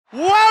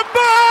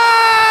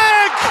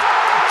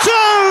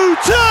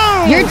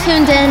You're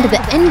tuned in to the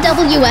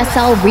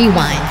NWSL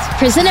Rewind,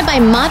 presented by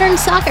Modern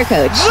Soccer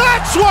Coach.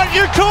 That's what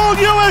you call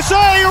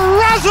USA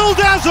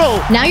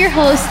razzle-dazzle! Now your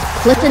host,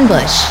 Clifton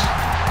Bush.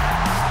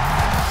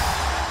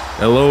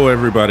 Hello,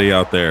 everybody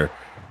out there.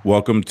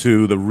 Welcome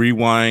to the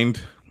Rewind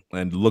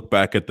and look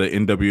back at the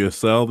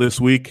NWSL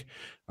this week.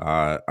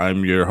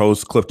 I'm your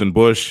host, Clifton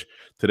Bush.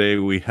 Today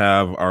we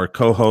have our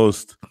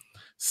co-host,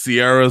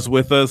 Sierra's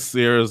with us.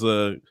 Sierra's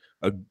a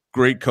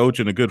great coach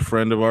and a good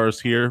friend of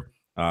ours here.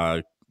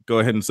 Go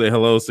ahead and say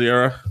hello,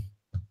 Sierra.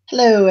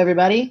 Hello,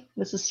 everybody.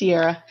 This is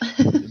Sierra.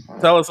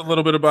 Tell us a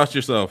little bit about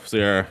yourself,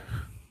 Sierra.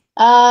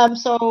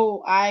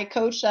 So I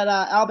coached at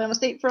Alabama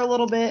State for a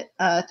little bit,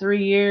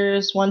 3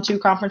 years, won 2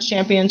 conference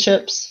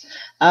championships.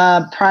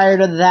 Prior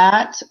to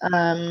that,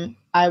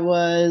 I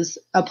was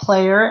a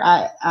player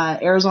at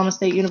Arizona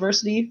State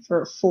University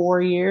for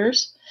 4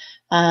 years,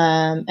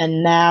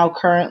 and now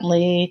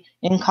currently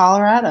in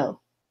Colorado.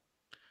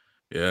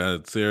 Yeah,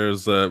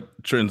 Sierra's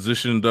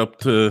transitioned up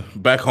to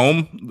back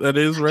home, that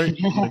is, right?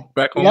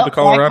 Back home to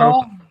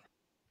Colorado.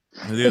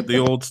 The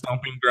old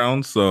stomping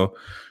grounds. So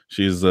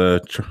she's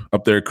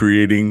up there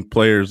creating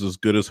players as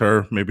good as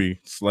her, maybe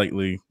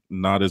slightly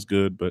not as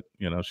good, but,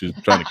 you know, she's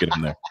trying to get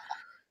in there.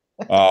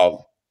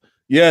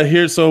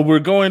 So we're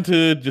going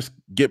to just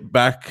get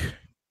back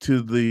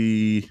to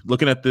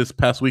looking at this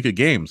past week of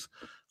games.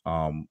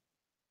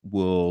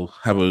 We'll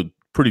have a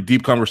pretty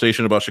deep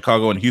conversation about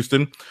Chicago and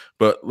Houston,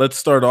 but let's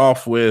start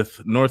off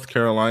with North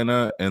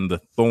Carolina and the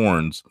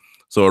Thorns.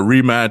 So a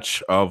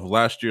rematch of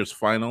last year's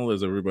final,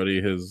 as everybody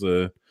has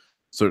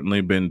certainly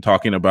been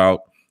talking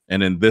about.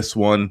 And in this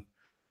one,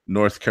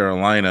 North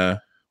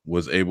Carolina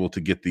was able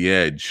to get the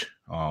edge.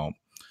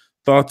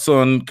 Thoughts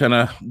on kind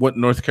of what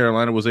North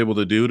Carolina was able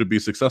to do to be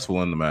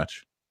successful in the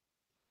match?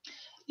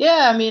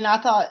 Yeah, I mean,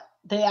 I thought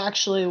they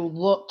actually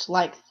looked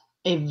like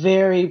a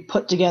very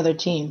put together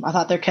team. I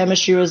thought their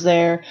chemistry was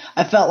there.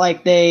 I felt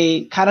like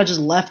they kind of just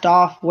left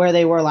off where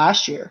they were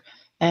last year.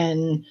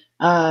 And,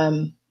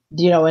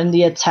 in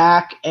the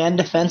attack and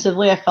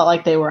defensively, I felt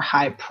like they were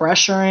high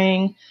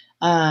pressuring,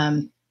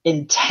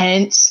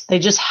 intense. They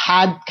just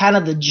had kind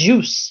of the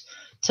juice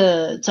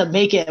to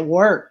make it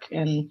work.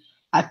 And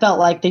I felt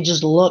like they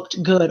just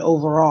looked good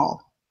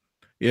overall.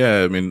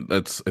 Yeah, I mean,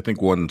 that's, I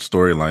think, one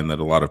storyline that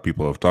a lot of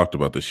people have talked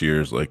about this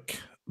year is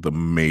like the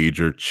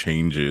major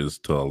changes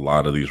to a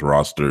lot of these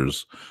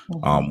rosters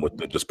with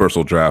the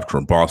dispersal draft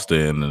from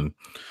Boston and,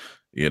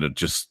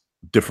 just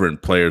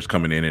different players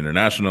coming in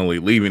internationally,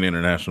 leaving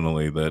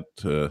internationally,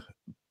 that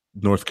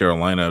North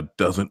Carolina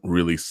doesn't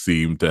really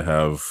seem to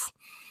have.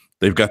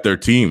 They've got their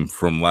team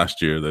from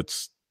last year.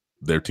 That's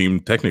their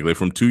team technically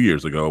from 2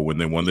 years ago when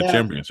they won the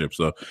championship.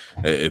 So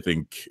I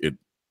think it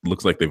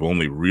looks like they've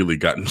only really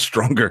gotten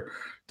stronger,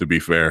 to be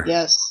fair.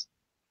 Yes.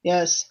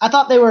 I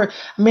thought they were,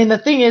 I mean, the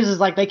thing is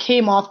like they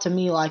came off to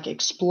me like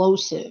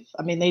explosive.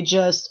 I mean, they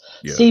just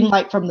seemed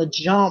like from the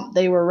jump,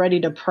 they were ready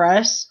to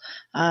press.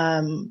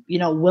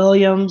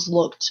 Williams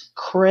looked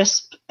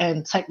crisp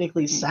and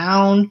technically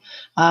sound.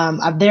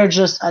 They're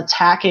just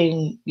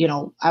attacking,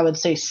 I would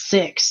say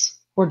 6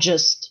 were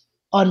just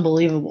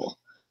unbelievable.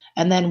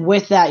 And then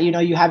with that,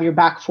 you have your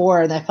back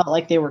 4 and I felt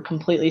like they were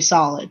completely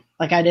solid.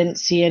 Like I didn't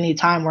see any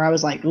time where I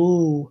was like,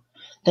 ooh,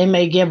 they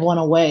may give one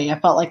away. I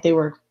felt like they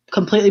were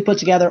completely put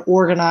together,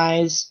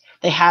 organized.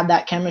 They had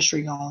that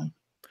chemistry going.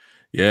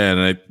 Yeah, and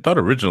I thought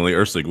originally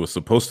Ursig was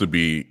supposed to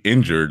be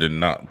injured and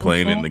not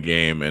playing in the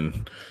game,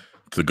 and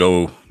to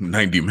go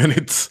 90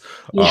 minutes.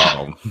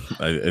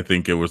 I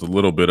think it was a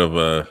little bit of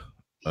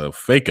a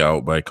fake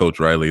out by Coach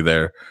Riley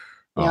there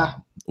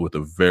with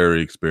a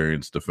very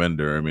experienced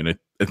defender. I mean,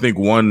 I think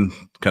one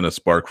kind of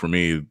spark for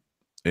me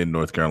in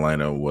North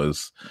Carolina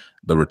was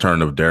the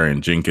return of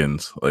Darian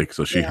Jenkins.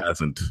 So she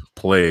hasn't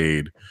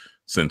played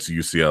since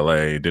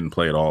UCLA, didn't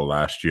play at all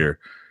last year.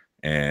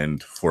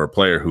 And for a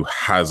player who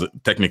has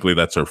technically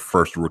that's her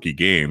first rookie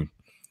game,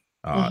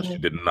 she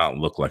did not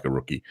look like a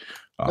rookie,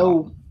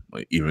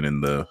 even in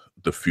the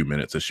few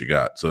minutes that she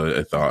got. So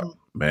I thought,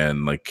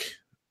 man, like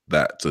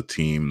that's a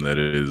team that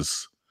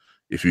is,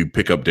 if you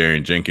pick up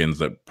Darian Jenkins,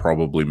 that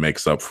probably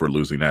makes up for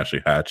losing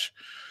Ashley Hatch.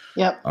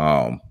 Yep.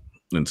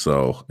 And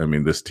so, I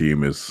mean, this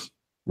team is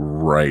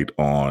right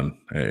on.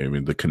 I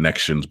mean, the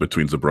connections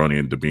between Zabroni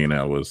and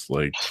Dabina was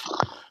like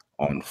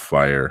on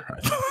fire.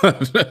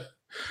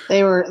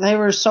 They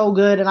were so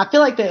good, and I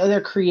feel like they're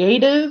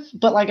creative,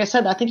 but like I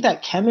said, I think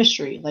that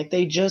chemistry, like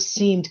they just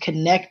seemed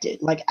connected.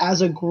 Like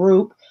as a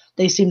group,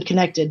 they seemed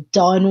connected.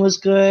 Dunn was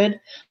good.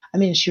 I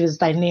mean, she was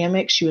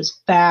dynamic. She was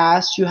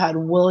fast. You had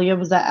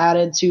Williams that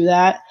added to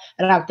that,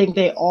 and I think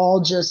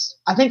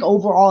I think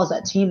overall as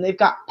that team, they've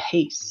got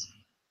pace.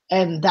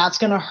 And that's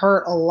going to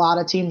hurt a lot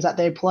of teams that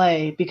they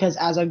play because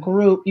as a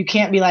group, you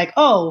can't be like,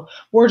 oh,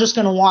 we're just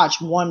going to watch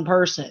one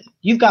person.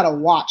 You've got to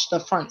watch the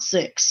front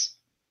 6.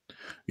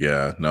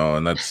 Yeah, no,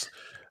 and I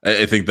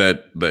think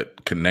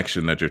that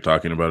connection that you're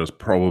talking about is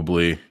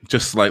probably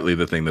just slightly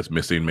the thing that's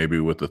missing maybe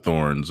with the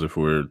Thorns, if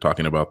we're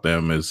talking about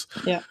them, is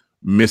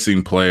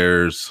missing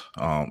players.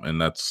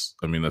 And that's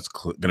going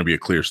to be a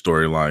clear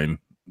storyline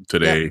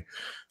today.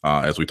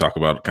 as we talk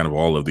about kind of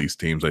all of these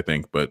teams, I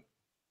think. But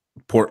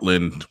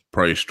Portland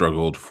probably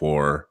struggled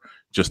for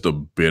just a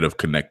bit of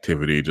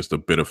connectivity, just a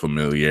bit of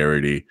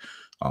familiarity.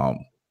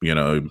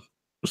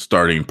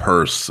 Starting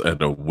Purse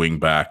at a wing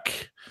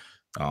back,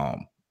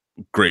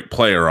 great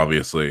player,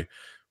 obviously,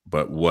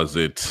 but was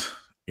it?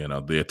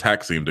 The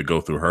attack seemed to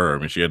go through her. I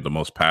mean, she had the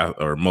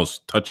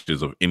most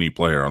touches of any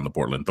player on the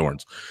Portland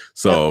Thorns.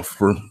 So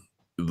for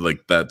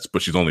but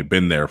she's only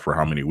been there for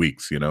how many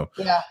weeks?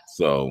 Yeah.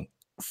 So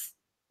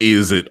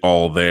is it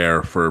all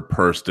there for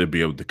Purse to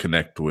be able to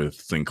connect with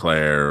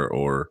Sinclair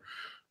or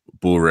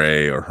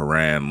Bure or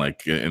Haran?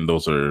 And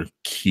those are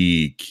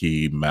key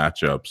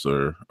matchups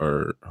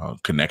or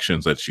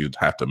connections that she'd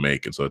have to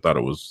make. And so I thought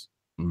it was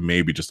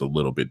maybe just a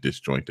little bit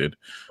disjointed,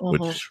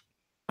 which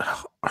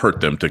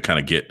hurt them to kind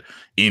of get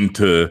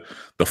into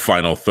the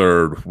final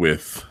third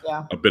with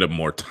a bit of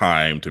more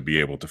time to be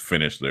able to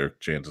finish their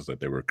chances that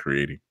they were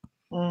creating.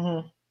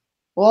 Mm-hmm.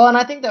 Well, and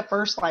I think the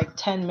first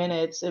 10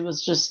 minutes,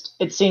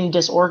 it seemed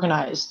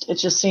disorganized. It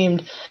just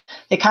seemed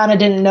they kind of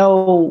didn't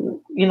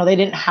know, they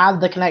didn't have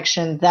the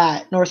connection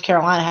that North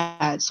Carolina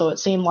had. So it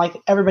seemed like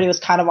everybody was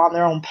kind of on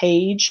their own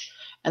page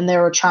and they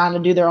were trying to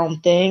do their own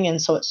thing.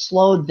 And so it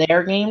slowed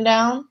their game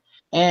down.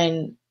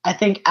 And I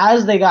think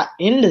as they got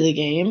into the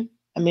game,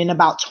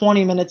 about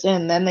 20 minutes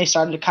in, then they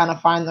started to kind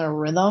of find their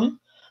rhythm.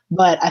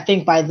 But I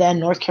think by then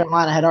North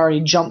Carolina had already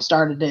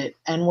jump-started it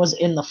and was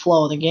in the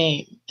flow of the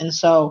game. And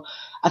so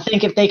I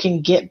think if they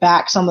can get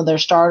back some of their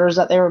starters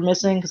that they were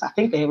missing, because I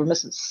think they were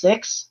missing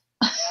 6.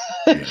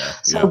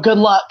 Good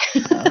luck.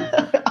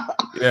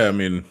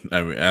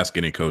 Ask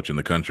any coach in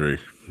the country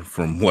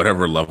from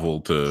whatever level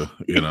to,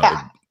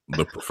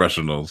 the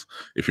professionals.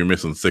 If you're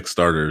missing 6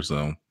 starters,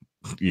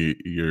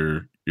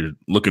 you're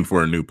looking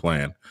for a new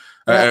plan.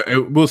 Yeah. I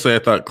will say I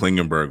thought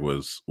Klingenberg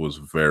was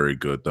very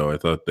good, though. I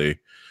thought they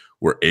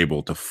were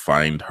able to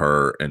find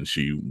her, and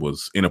she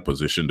was in a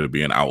position to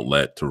be an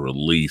outlet to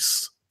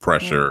release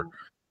pressure.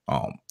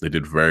 They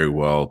did very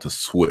well to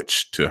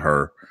switch to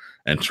her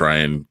and try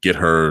and get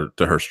her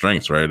to her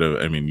strengths, right?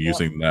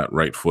 Using that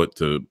right foot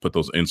to put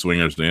those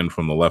in-swingers in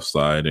from the left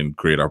side and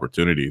create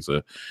opportunities.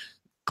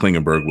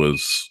 Klingenberg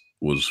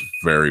was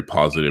very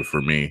positive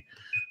for me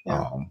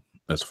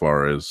as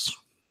far as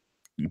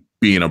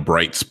being a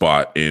bright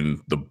spot in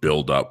the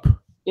build-up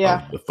of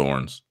the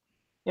Thorns.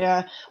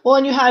 Yeah. Well,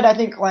 and you had, I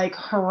think,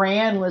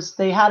 Haran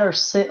they had her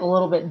sit a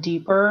little bit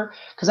deeper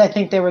because I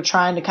think they were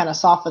trying to kind of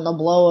soften the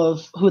blow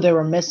of who they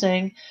were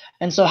missing.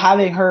 And so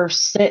having her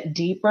sit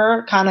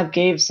deeper kind of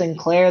gave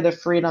Sinclair the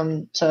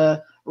freedom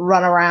to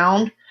run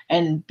around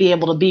and be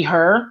able to be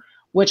her,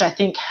 which I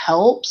think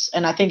helps.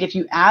 And I think if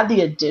you add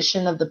the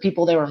addition of the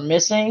people they were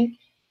missing,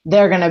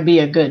 they're going to be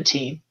a good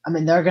team.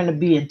 They're going to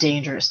be a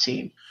dangerous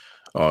team.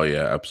 Oh,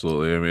 yeah,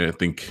 absolutely. I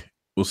think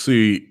we'll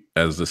see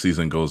as the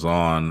season goes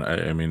on.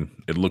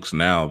 It looks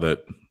now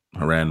that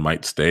Haran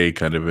might stay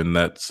kind of in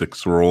that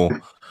 6th role.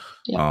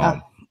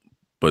 Yeah.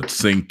 But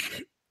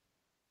Sink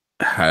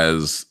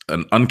has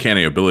an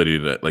uncanny ability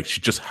that she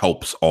just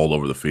helps all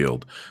over the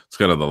field. It's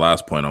kind of the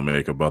last point I'll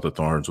make about the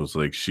Thorns was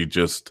she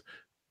just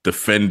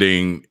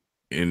defending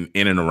in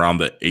and around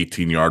the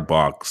 18-yard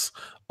box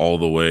all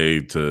the way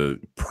to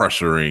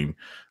pressuring.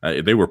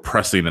 They were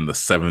pressing in the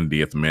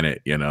 70th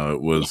minute.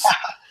 It was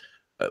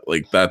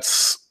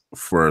that's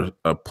for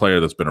a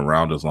player that's been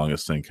around as long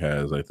as Sink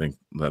has. I think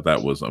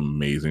that was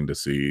amazing to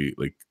see.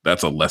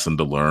 That's a lesson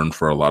to learn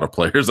for a lot of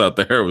players out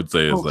there. I would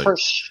say for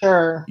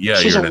sure. Yeah,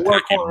 she's you're an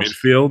attacking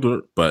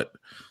midfielder, but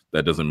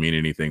that doesn't mean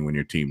anything when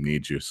your team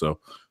needs you. So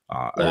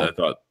I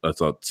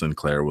thought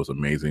Sinclair was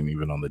amazing,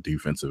 even on the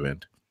defensive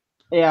end.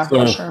 Yeah,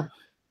 for sure.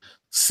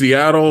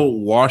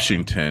 Seattle,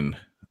 Washington.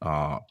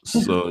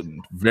 So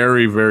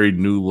very, very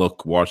new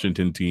look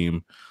Washington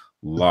team.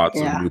 Lots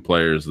of new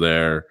players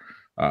there.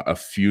 A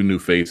few new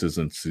faces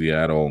in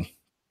Seattle.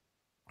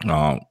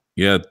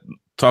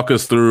 Talk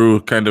us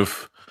through kind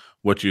of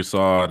what you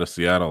saw out of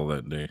Seattle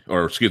that day,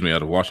 or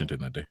out of Washington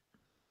that day.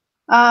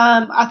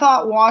 I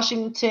thought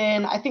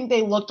Washington, I think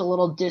they looked a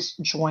little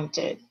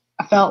disjointed.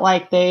 I felt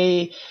like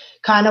they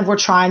kind of were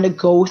trying to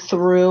go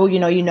through,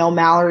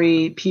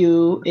 Mallory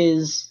Pugh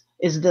is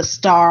the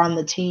star on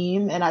the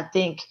team, and I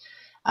think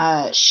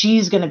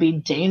she's going to be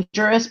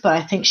dangerous, but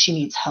I think she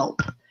needs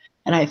help.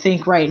 And I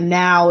think right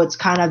now it's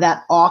kind of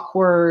that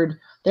awkward.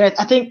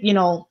 I think,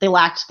 they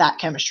lacked that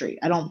chemistry.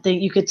 I don't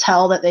think you could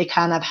tell that they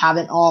kind of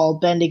haven't all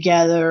been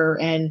together.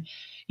 And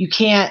you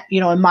can't,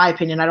 in my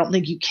opinion, I don't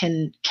think you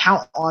can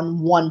count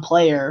on one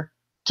player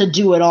to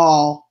do it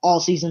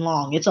all season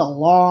long. It's a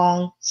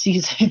long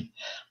season.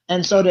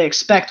 And so to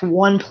expect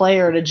one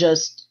player to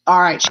just, all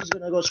right, she's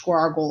going to go score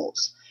our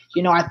goals.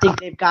 I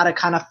think they've got to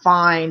kind of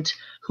find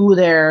who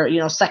their,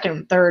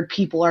 second, third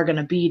people are going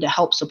to be to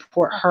help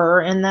support her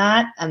in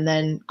that and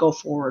then go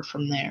forward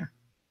from there.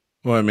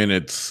 Well,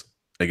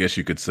 I guess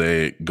you could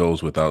say it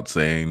goes without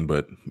saying,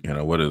 but,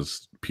 what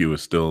is Pugh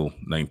is still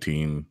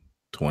 19,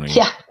 20,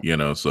 so.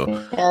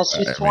 Yeah,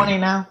 she's 20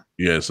 now.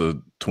 Yeah,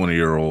 so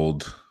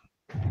 20-year-old,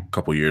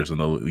 couple years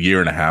year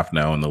and a half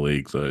now in the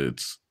league. So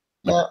it's,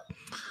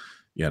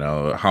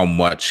 how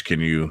much can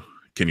you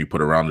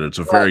put around her? It's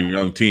a very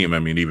young team. I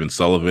mean, even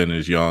Sullivan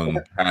is young,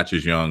 Hatch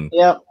is young,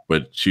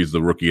 but she's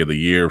the rookie of the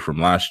year from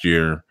last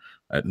year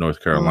at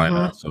North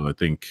Carolina. So I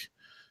think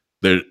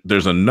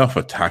there's enough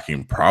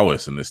attacking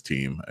prowess in this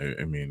team.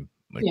 I mean,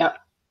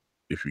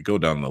 if you go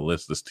down the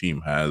list, this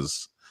team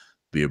has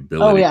the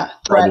ability to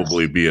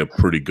probably be a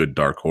pretty good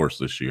dark horse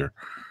this year.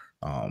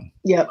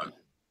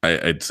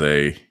 I'd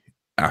say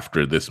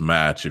after this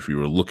match, if you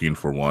were looking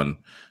for one,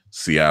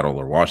 Seattle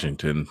or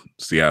Washington,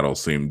 Seattle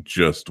seemed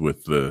just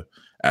with the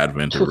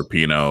advent of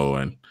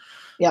Rapinoe and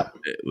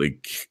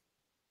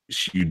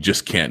you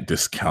just can't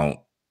discount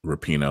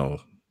Rapinoe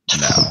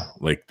now.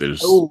 Like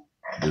there's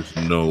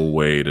no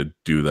way to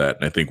do that.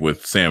 And I think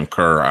with Sam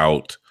Kerr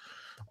out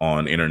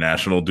on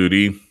international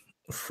duty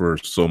for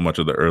so much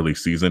of the early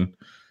season,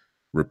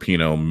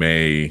 Rapinoe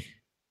may,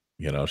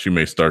 she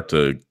may start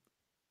to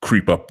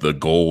creep up the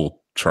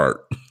goal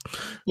chart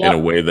in a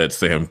way that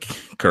Sam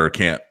Kerr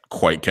can't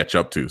quite catch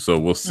up to. So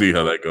we'll see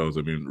how that goes.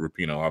 I mean,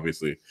 Rapinoe,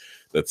 obviously,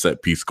 that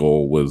set piece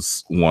goal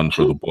was one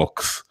for the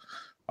books.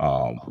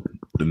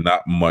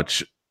 Not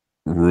much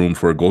room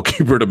for a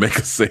goalkeeper to make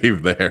a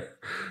save there.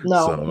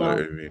 No.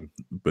 I mean,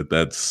 but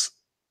that's,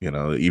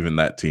 even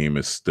that team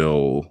is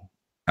still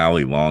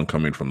Allie Long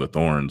coming from the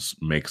Thorns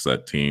makes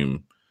that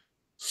team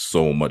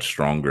so much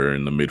stronger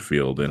in the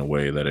midfield in a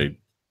way that it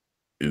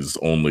is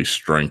only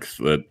strength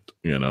that,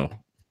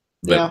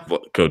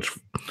 that coach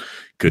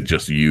could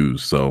just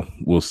use. So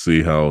we'll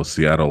see how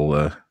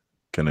Seattle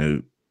kind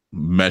of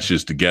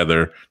meshes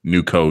together.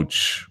 New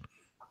coach,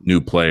 new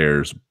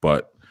players,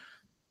 but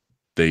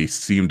they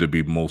seem to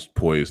be most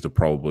poised to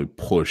probably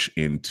push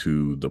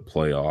into the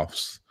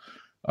playoffs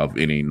of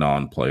any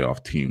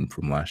non-playoff team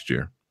from last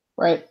year.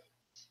 Right.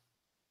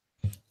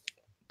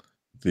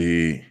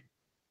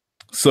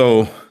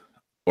 So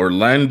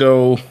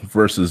Orlando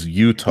versus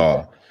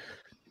Utah.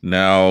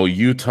 Now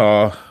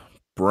Utah,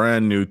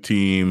 brand new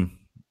team.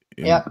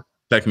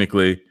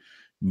 Technically,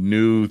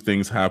 new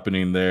things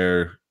happening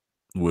there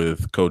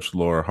with Coach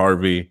Laura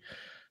Harvey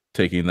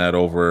taking that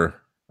over.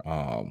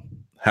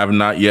 Have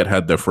not yet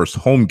had their first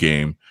home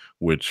game,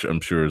 which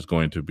I'm sure is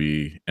going to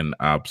be an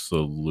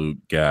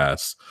absolute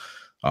gas.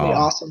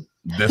 Awesome.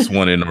 This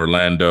one in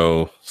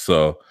Orlando.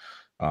 So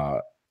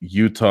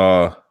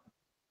Utah,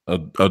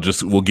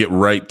 we'll get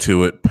right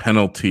to it.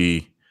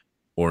 Penalty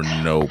or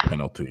no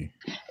penalty?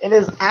 It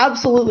is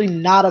absolutely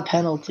not a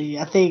penalty.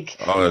 I think.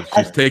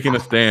 She's taking a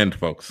stand,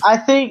 folks. I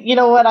think, you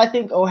know what? I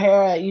think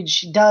O'Hara,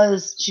 she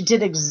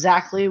did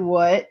exactly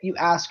what you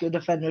ask your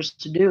defenders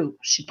to do.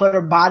 She put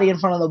her body in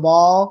front of the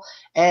ball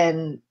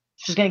and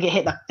she's going to get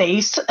hit in the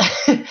face.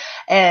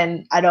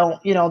 And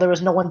there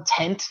was no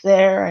intent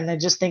there. And I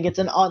just think it's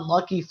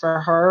unlucky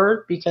for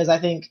her because I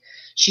think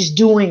she's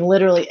doing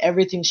literally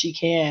everything she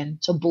can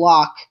to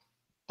block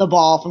the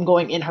ball from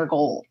going in her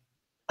goal.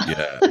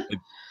 Yeah.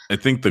 I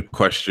think the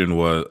question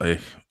was,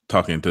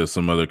 talking to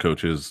some other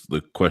coaches,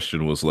 the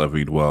question was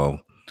levied, well,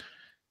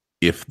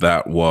 if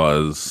that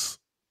was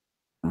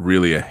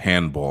really a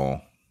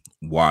handball,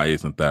 why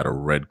isn't that a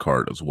red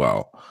card as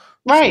well?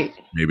 Right.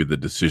 So maybe the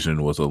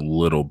decision was a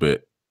little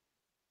bit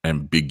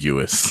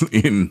ambiguous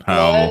in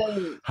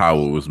how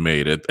it was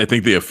made. I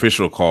think the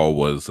official call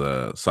was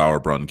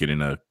Sauerbrunn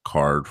getting a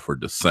card for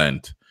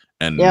dissent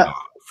and not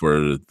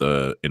for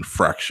the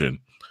infraction.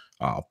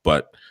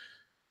 But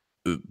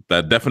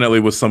that definitely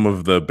was some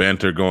of the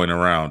banter going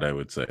around, I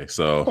would say.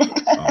 So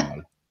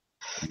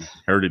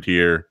heard it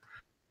here.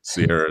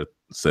 Sierra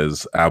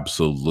says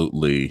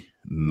absolutely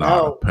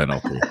not a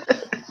penalty.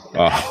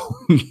 I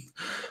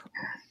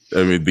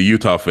mean, the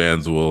Utah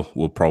fans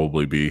will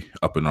probably be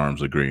up in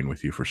arms agreeing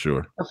with you for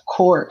sure. Of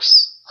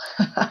course.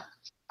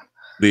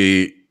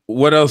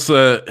 What else?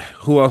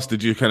 Who else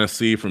did you kind of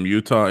see from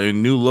Utah? A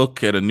new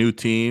look at a new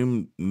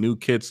team, new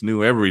kits,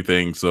 new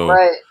everything. So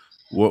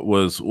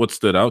what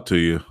stood out to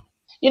you?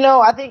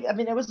 I think,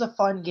 it was a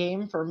fun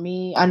game for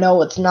me. I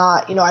know it's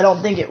not, I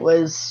don't think it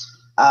was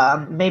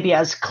maybe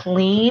as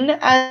clean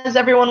as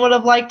everyone would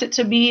have liked it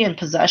to be in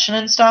possession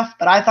and stuff,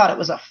 but I thought it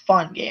was a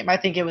fun game. I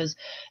think it was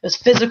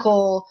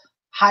physical,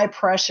 high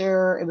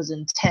pressure, it was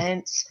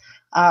intense.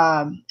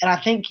 And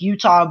I think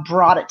Utah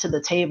brought it to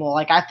the table.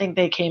 Like, I think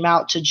they came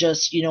out to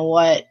just,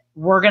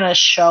 we're going to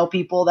show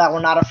people that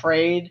we're not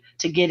afraid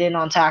to get in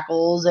on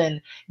tackles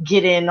and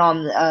get in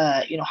on,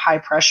 high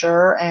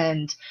pressure.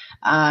 And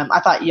I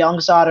thought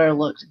Youngsdottir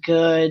looked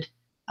good.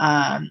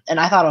 And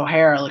I thought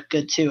O'Hara looked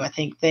good too. I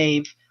think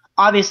they've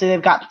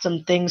got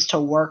some things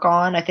to work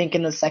on. I think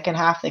in the second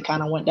half, they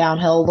kind of went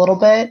downhill a little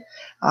bit.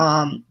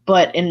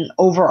 But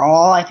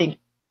overall, I think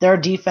their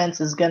defense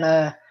is going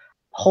to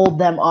hold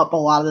them up a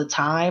lot of the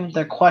time.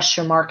 Their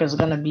question mark is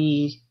going to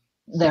be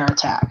their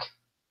attack.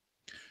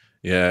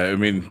 Yeah,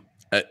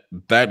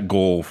 that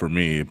goal for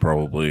me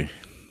probably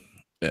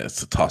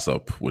it's a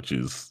toss-up, which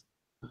is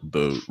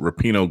the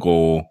Rapinoe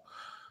goal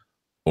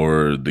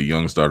or the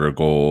Youngsdottir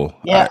goal.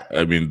 Yeah.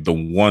 The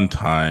one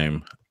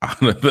time,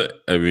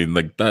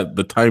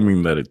 the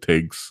timing that it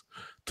takes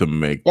to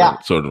make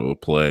that sort of a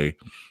play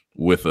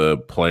with a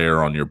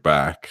player on your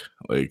back,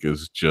 like,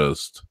 was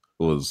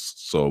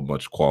so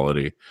much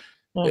quality.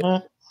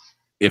 Mm-hmm.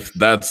 If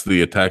that's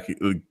the attack,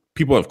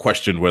 people have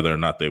questioned whether or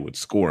not they would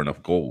score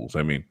enough goals.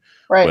 I mean,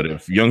 Right. but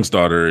if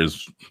Youngstarter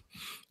is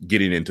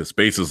getting into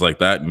spaces like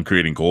that and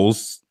creating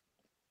goals,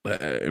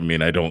 I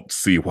mean, I don't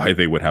see why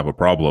they would have a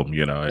problem.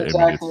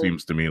 Exactly. I mean, it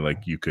seems to me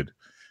like you could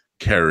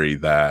carry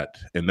that,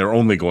 and they're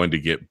only going to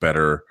get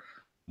better,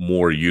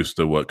 more used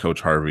to what Coach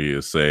Harvey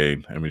is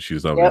saying. I mean,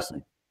 she's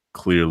obviously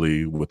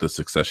clearly, with the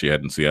success she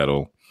had in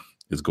Seattle,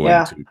 is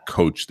going to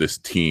coach this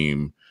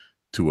team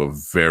to a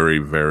very,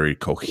 very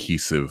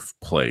cohesive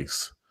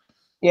place.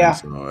 Yeah.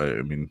 And so,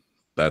 I mean,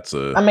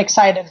 I'm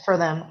excited for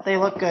them. They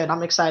look good.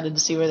 I'm excited to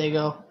see where they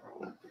go.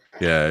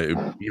 Yeah,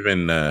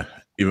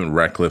 even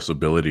Ratcliffe's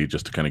ability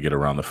just to kind of get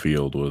around the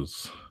field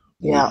was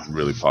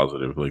really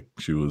positive. Like,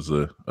 she was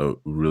a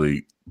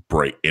really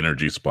bright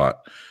energy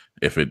spot.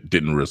 If it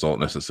didn't result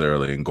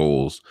necessarily in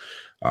goals,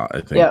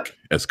 I think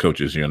as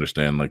coaches, you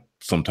understand, like,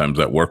 sometimes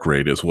that work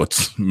rate is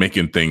what's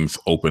making things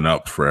open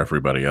up for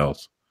everybody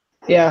else.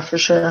 Yeah, for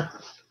sure.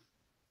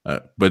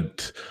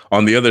 But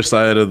on the other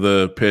side of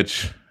the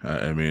pitch,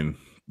 I mean,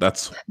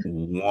 that's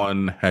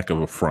one heck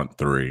of a front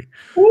three.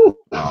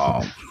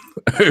 I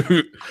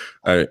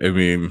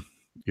mean,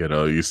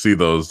 you see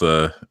those.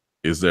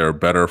 Is there a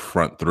better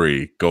front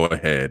three? Go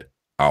ahead,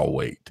 I'll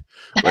wait.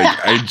 Like,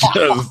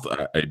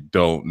 I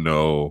don't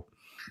know.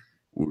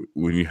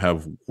 When you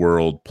have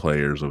world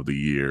players of the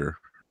year,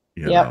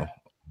 they're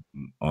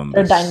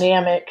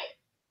dynamic.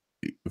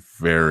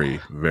 Very,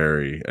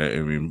 very. I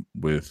mean,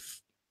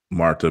 with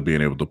Marta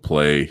being able to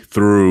play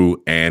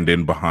through and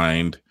in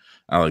behind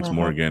Alex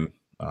Morgan,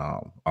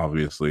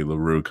 obviously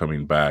LaRue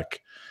coming back,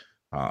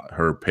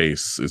 her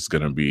pace is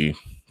going to be,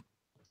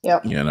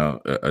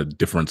 a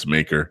difference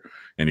maker.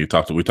 And we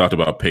talked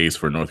about pace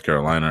for North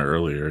Carolina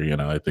earlier.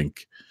 I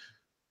think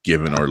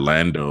given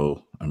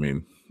Orlando, I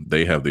mean,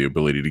 they have the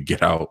ability to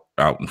get out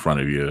in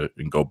front of you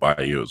and go by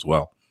you as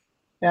well.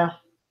 Yeah.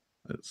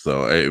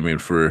 So, I mean,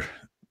 for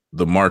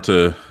the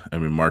Marta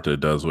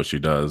does what she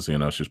does.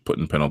 She's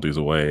putting penalties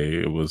away.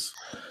 It was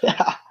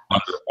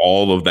under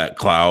all of that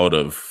cloud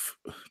of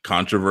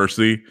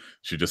controversy,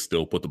 she just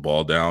still put the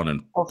ball down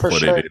and put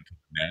it into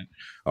the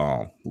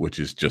net, which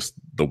is just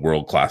the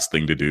world-class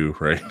thing to do,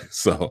 right?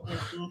 So,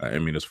 I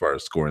mean, as far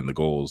as scoring the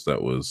goals,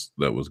 that was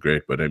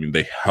great. But, I mean,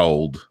 they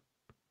held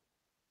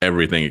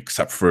everything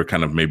except for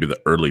kind of maybe the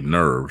early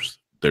nerves.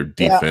 Their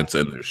defense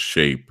and their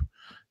shape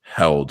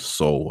held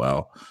so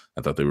well.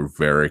 I thought they were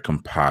very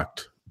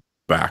compact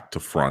back to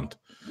front.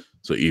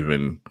 So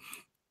even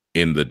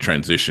in the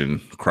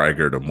transition,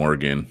 Krieger to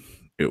Morgan,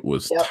 it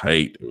was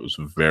tight. It was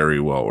very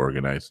well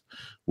organized,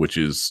 which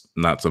is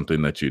not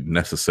something that you'd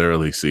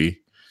necessarily see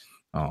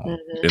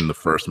in the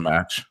first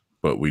match,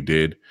 but we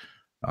did.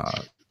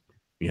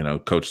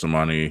 Coach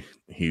Sermanni,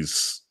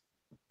 he's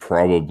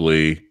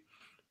probably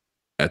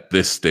at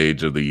this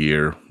stage of the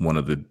year one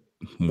of the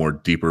more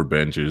deeper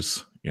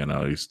benches.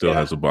 He still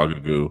has a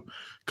Bagagu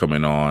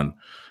coming on.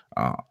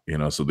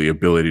 So the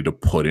ability to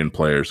put in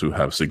players who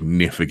have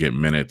significant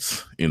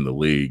minutes in the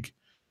league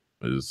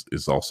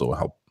is also a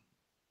help.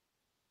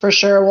 For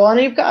sure. Well,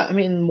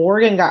 and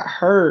Morgan got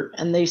hurt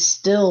and they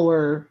still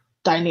were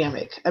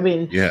dynamic. I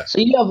mean, so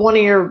you have one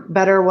of your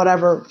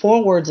better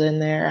forwards in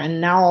there,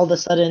 and now all of a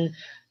sudden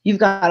you've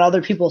got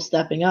other people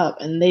stepping up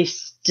and they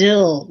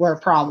still were a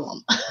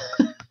problem.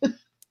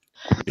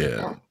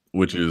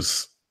 Which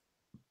is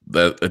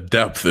that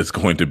depth is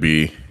going to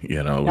be, we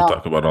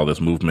talk about all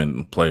this movement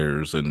and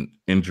players and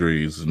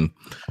injuries, and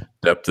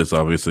depth is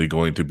obviously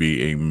going to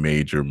be a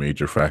major,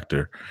 major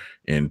factor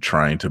in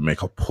trying to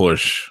make a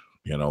push,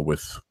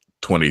 with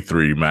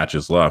 23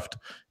 matches left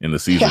in the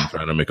season,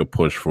 trying to make a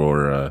push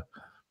for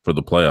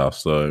the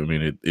playoffs. So, I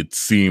mean, it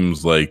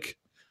seems like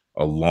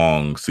a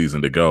long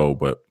season to go,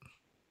 but,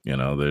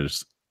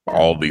 there's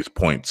all these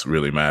points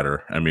really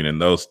matter. I mean, in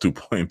those 2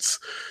 points,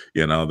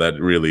 that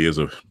really is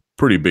a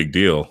pretty big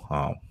deal.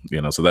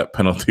 So that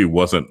penalty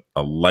wasn't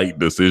a light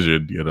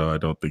decision. I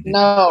don't think.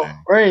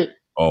 Right.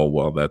 Oh,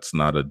 well, that's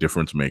not a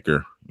difference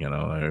maker.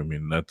 I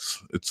mean,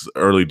 it's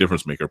early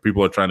difference maker.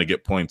 People are trying to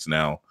get points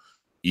now,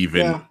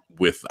 even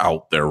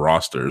without their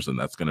rosters. And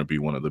that's going to be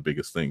one of the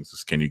biggest things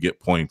is, can you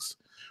get points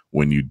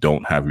when you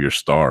don't have your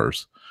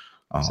stars?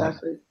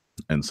 Exactly.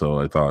 And so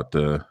I thought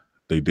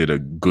they did a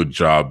good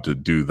job to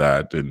do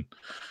that. And,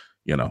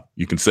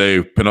 you can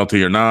say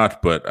penalty or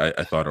not, but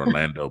I thought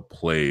Orlando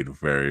played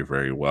very,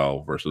 very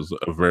well versus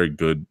a very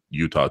good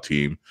Utah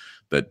team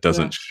that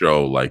doesn't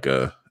show like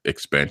a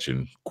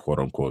expansion, quote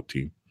unquote,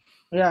 team.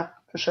 Yeah,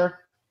 for sure.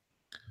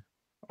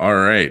 All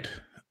right.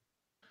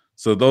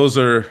 So those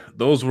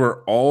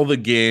were all the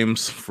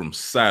games from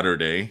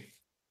Saturday.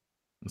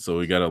 And so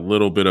we got a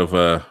little bit of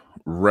a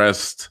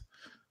rest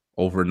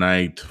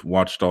overnight,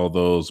 watched all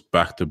those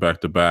back to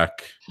back to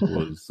back.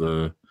 Was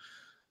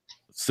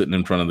sitting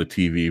in front of the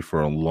TV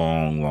for a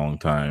long, long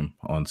time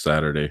on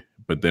Saturday.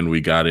 But then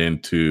we got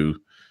into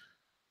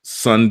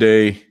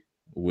Sunday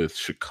with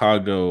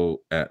Chicago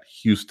at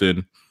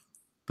Houston.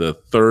 the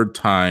third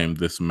time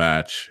this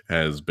match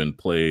has been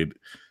played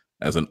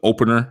as an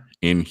opener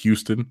in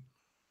Houston.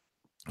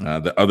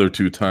 The other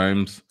two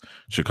times,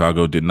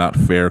 Chicago did not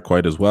fare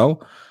quite as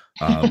well,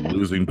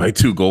 losing by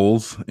 2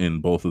 goals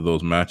in both of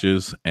those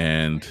matches.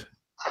 And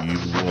you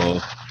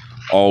will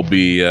all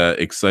be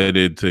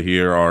excited to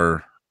hear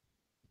our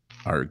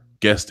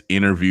guest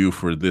interview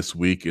for this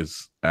week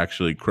is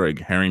actually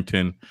Craig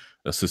Harrington,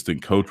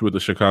 assistant coach with the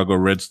Chicago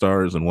Red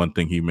Stars. And one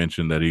thing he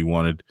mentioned that he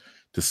wanted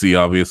to see,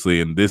 obviously,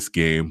 in this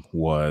game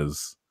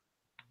was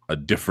a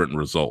different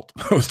result.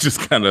 I was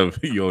just kind of,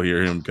 you'll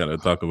hear him kind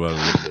of talk about it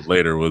a little bit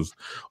later, was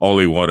all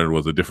he wanted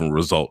was a different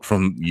result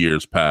from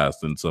years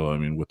past. And so, I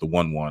mean, with the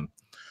 1-1,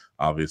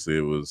 obviously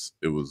it was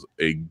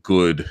a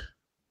good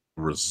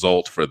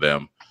result for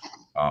them.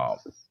 I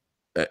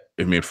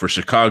mean, for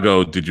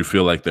Chicago, did you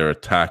feel like their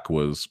attack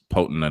was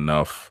potent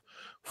enough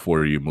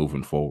for you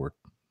moving forward?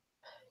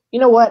 You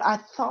know what? I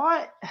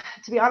thought,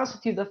 to be honest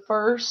with you, the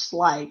first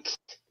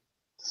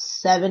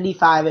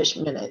 75-ish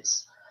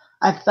minutes,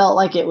 I felt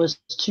like it was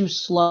too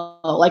slow.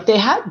 Like, they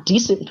had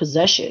decent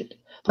possession,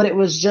 but it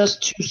was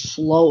just too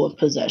slow of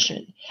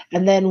possession.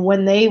 And then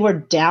when they were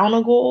down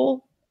a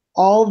goal,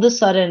 all of a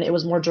sudden it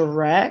was more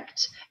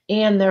direct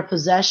and their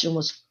possession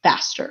was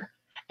faster.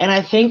 And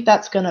I think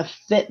that's going to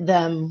fit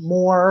them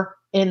more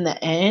in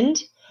the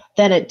end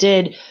than it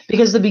did,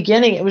 because the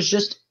beginning it was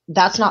just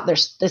that's not going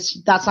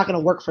to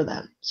work for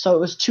them. So it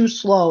was too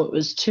slow. It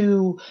was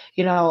too,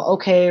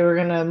 okay, we're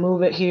going to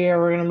move it here,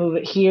 we're going to move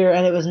it here,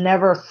 and it was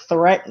never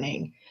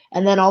threatening.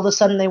 And then all of a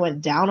sudden they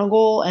went down a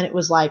goal and it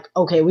was like,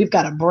 okay, we've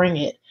got to bring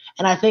it.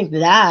 And I think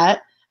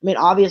that,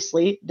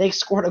 obviously they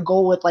scored a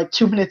goal with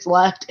 2 minutes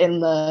left in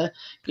the,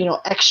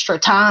 extra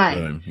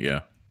time.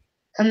 Yeah.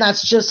 And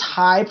that's just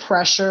high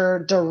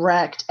pressure,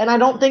 direct. And I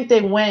don't think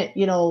they went,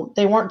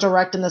 they weren't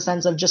direct in the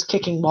sense of just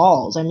kicking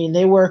balls. I mean,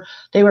 they were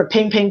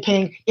ping, ping,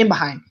 ping, in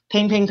behind,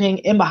 ping, ping, ping,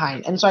 in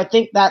behind. And so I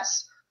think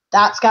that's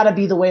got to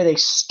be the way they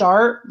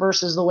start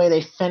versus the way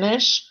they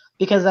finish,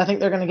 because I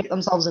think they're going to get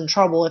themselves in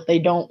trouble if they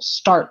don't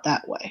start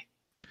that way.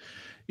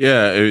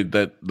 Yeah,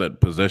 that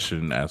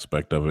possession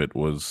aspect of it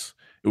was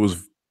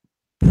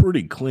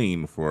pretty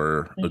clean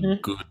for a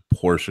good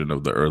portion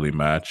of the early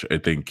match. I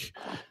think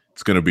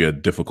it's going to be a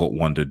difficult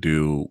one to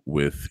do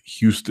with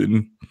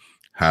Houston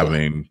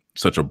having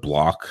such a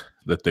block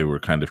that they were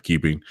kind of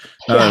keeping.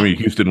 I mean,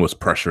 Houston was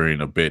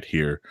pressuring a bit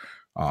here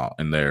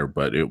and there,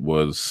 but it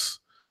was,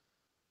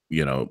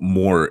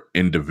 more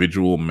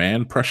individual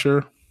man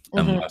pressure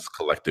and less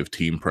collective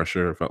team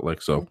pressure, it felt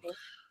like. So,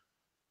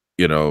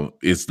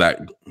 is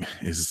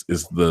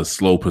the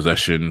slow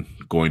possession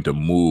going to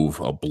move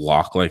a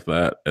block like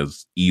that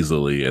as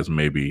easily as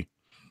maybe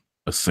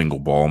a single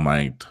ball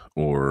might,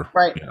 or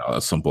a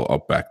simple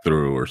up back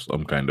through, or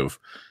some kind of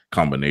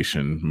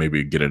combination,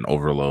 maybe get an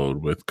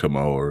overload with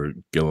Camo or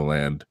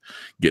Gilliland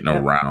getting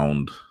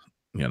around,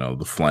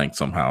 the flank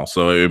somehow.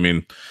 So, I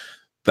mean,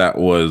 I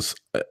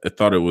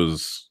thought it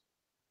was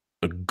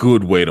a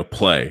good way to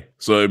play.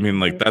 So, I mean,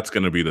 that's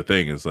going to be the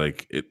thing, is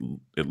it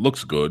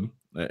looks good.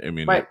 I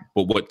mean, but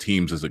what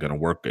teams is it going to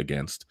work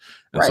against?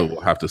 And so we'll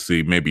have to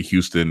see. Maybe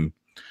Houston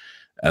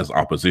as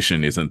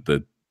opposition isn't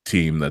the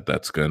team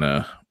that's going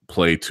to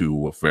play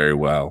to very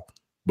well,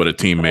 but a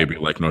team maybe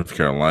like North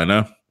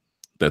Carolina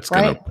that's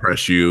going to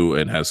press you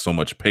and has so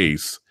much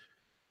pace,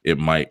 it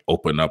might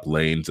open up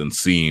lanes and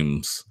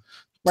seams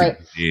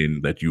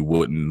in that you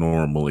wouldn't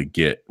normally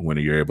get when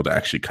you're able to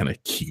actually kind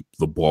of keep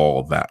the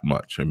ball that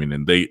much. I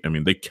mean,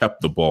 they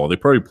kept the ball. They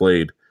probably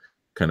played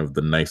kind of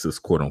the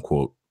nicest, quote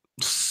unquote,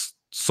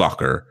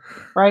 soccer,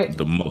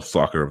 the most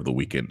soccer of the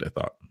weekend, I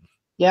thought.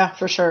 Yeah,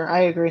 for sure. I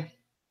agree.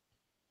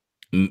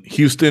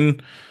 Houston,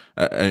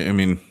 I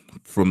mean,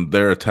 from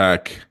their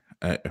attack,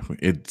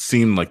 it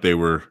seemed like they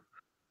were,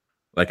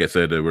 like I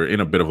said, they were in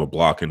a bit of a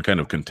block and kind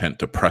of content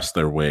to press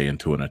their way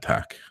into an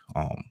attack.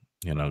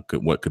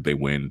 What could they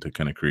win to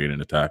kind of create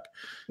an attack?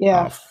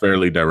 Yeah,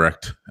 fairly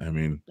direct. I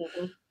mean,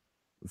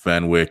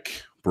 Van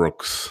Wyck,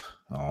 Brooks,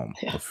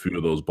 a few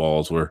of those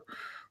balls were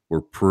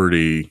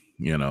pretty,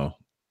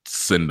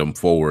 send them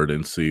forward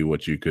and see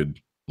what you could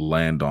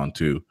land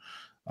onto,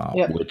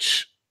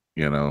 which,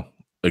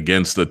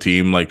 against a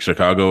team like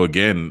Chicago,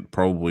 again,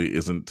 probably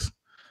isn't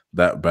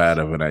that bad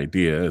of an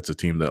idea. It's a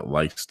team that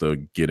likes to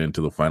get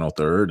into the final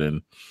third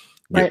and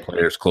get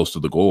players close to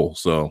the goal.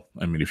 So,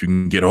 I mean, if you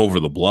can get over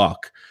the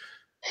block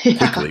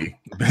quickly,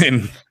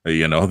 then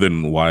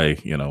why,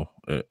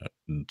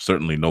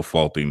 certainly no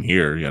faulting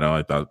here.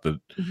 I thought that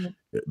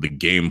the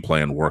game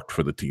plan worked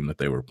for the team that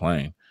they were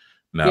playing.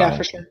 Now,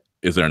 for sure.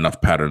 Is there enough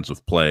patterns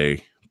of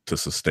play to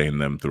sustain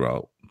them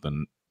throughout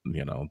the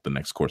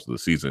next course of the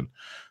season?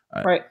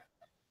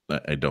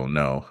 I don't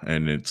know.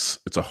 And it's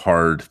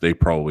they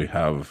probably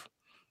have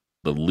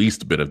the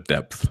least bit of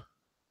depth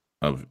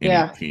of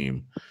any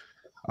team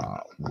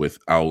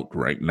without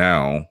right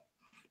now.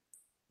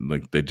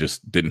 They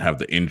just didn't have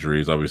the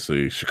injuries.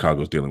 Obviously,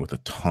 Chicago's dealing with a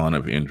ton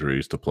of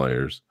injuries to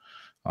players,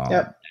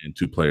 and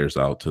 2 players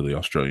out to the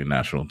Australian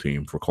national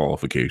team for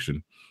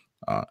qualification.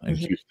 And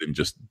Houston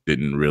just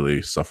didn't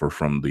really suffer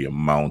from the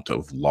amount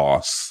of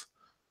loss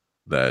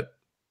that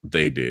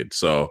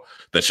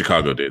that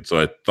Chicago did.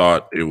 So I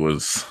thought it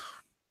was,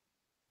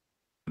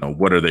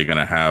 what are they going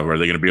to have? Are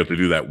they going to be able to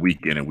do that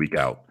week in and week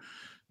out?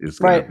 Is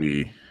going to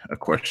be a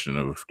question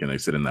of, can they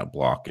sit in that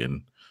block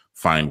and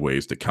find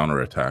ways to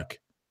counterattack?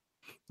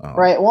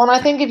 Right. Well, and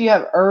I think if you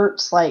have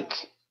Ertz,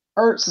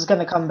 Ertz is going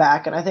to come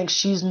back, and I think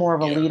she's more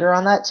of a leader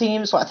on that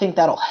team, so I think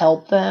that'll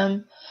help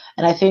them.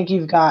 And I think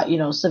you've got,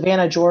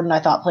 Savannah Jordan, I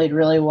thought played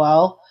really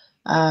well.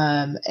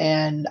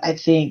 And I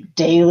think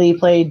Daly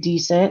played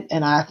decent,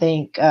 and I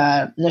think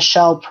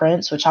Nichelle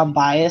Prince, which I'm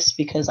biased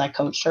because I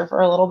coached her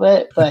for a little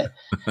bit, but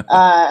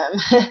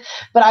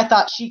but I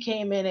thought she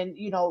came in and,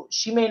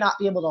 she may not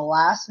be able to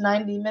last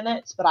 90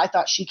 minutes, but I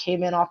thought she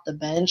came in off the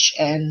bench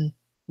and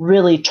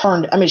really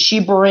turned. I mean, she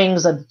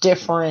brings a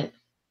different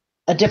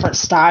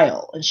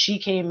style, and she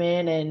came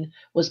in and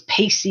was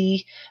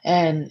pacey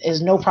and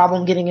is no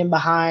problem getting in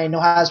behind,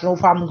 has no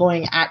problem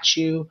going at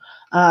you.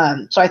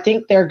 So I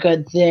think they're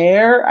good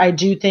there. I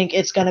do think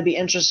it's going to be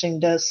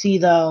interesting to see,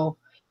 though,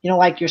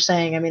 like you're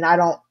saying, I mean,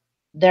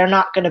 they're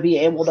not going to be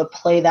able to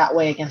play that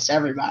way against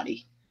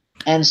everybody.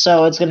 And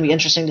so it's going to be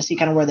interesting to see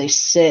kind of where they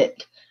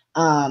sit.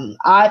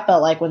 I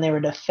felt like when they were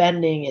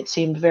defending, it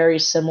seemed very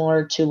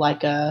similar to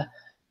like a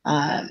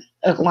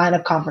line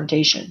of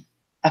confrontation.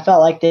 I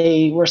felt like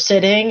they were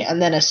sitting, and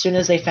then as soon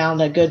as they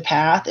found a good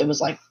path, it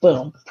was like,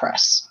 boom,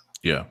 press.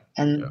 Yeah.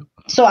 And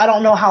so I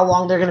don't know how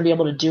long they're going to be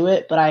able to do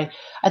it, but I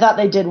thought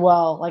they did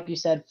well, like you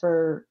said,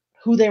 for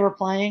who they were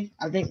playing.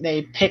 I think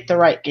they picked the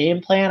right game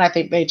plan. I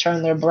think they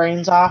turned their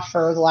brains off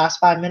for the last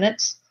 5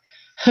 minutes,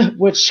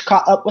 which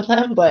caught up with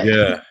them. But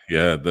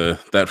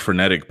that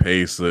frenetic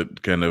pace,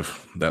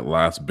 that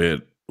last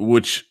bit,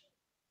 which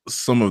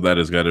some of that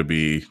has got to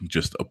be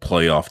just a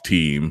playoff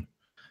team.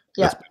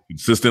 That's been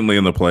consistently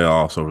in the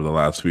playoffs over the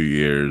last few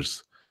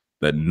years,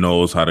 that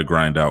knows how to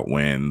grind out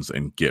wins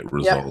and get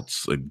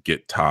results and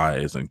get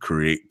ties and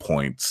create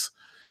points,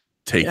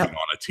 taking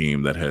on a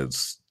team that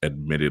has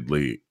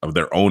admittedly, of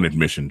their own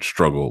admission,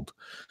 struggled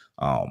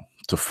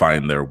to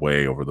find their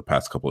way over the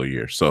past couple of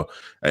years. So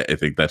I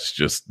think that's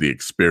just the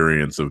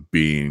experience of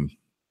being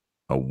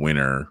a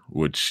winner,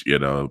 which,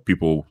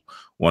 people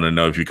want to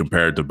know if you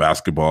compare it to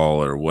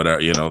basketball or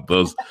whatever,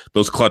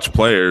 those clutch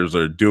players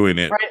are doing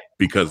it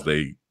because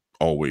they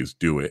always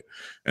do it.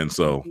 And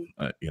so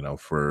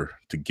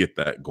to get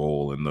that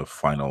goal in the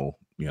final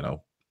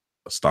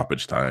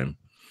stoppage time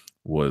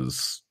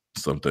was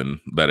something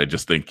that I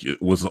just think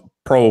it was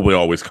probably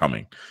always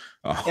coming,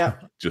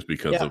 just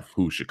because of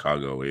who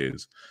Chicago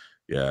is.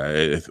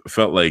 It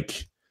felt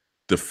like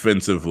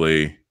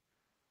defensively,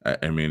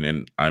 I mean,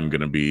 and I'm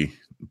gonna be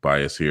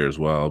biased here as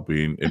well,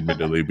 being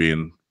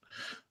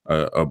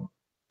a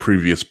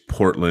previous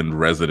Portland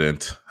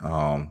resident.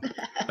 I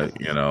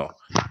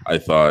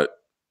thought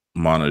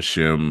Mana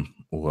Shim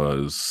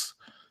was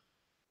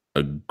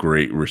a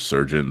great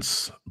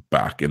resurgence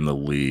back in the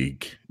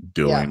league,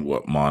 doing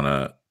what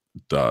Mana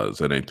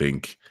does. And I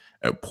think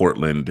at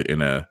Portland,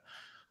 in a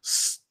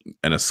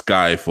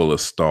sky full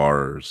of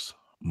stars,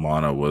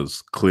 Mana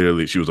was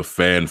clearly, she was a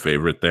fan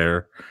favorite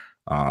there,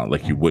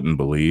 like you wouldn't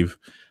believe.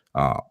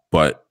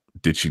 But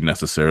did she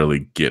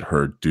necessarily get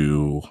her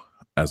due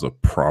as a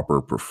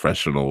proper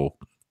professional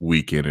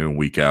week in and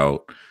week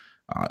out?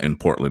 In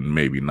Portland,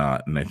 maybe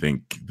not. And I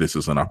think this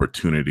is an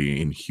opportunity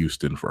in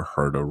Houston for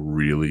her to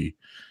really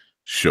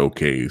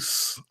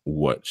showcase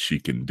what she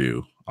can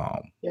do.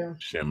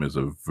 Shim is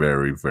a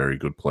very, very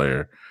good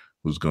player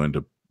who's going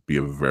to be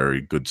a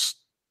very good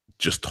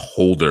just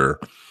holder,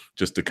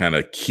 just to kind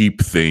of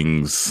keep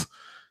things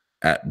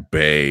at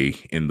bay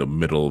in the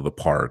middle of the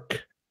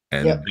park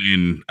and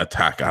then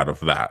attack out of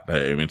that.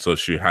 I mean, so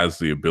she has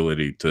the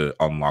ability to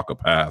unlock a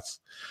pass,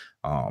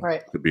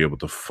 to be able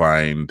to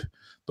find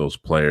those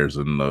players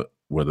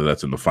whether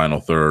that's in the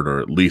final third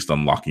or at least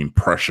unlocking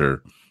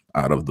pressure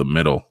out of the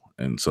middle.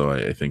 And so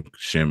I think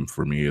Shim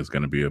for me is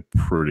going to be a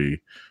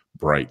pretty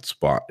bright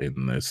spot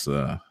in this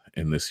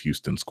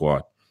Houston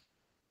squad.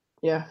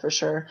 Yeah, for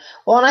sure.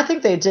 Well, and I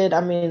think they did.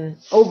 I mean,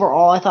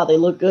 overall, I thought they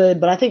looked good,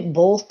 but I think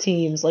both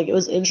teams, it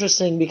was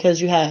interesting because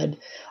you had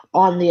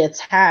on the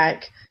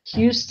attack,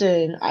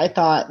 Houston, I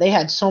thought they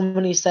had so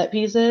many set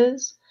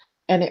pieces,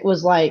 and it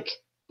was like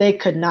they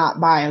could not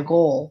buy a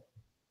goal.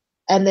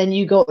 And then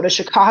you go to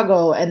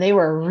Chicago, and they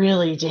were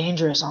really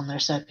dangerous on their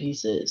set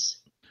pieces.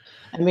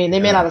 I mean, they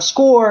may not have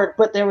scored,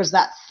 but there was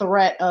that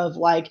threat of,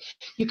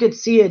 you could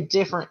see a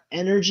different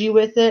energy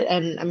with it.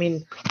 And, I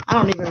mean, I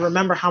don't even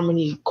remember how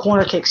many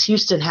corner kicks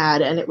Houston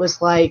had. And it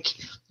was like,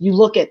 you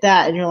look at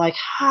that, and you're like,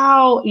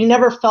 how? You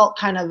never felt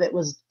it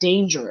was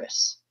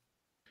dangerous.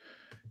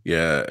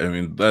 Yeah, I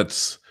mean,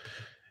 that's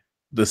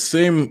the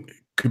same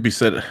could be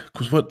said,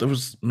 because there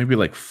was maybe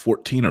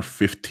 14 or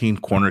 15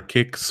 corner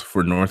kicks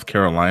for North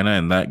Carolina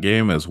in that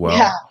game as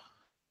well.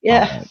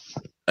 Yeah.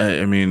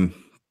 I mean,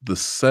 the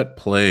set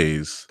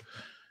plays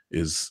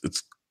it's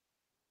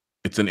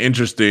an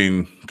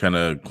interesting kind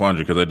of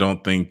quandary, because I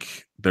don't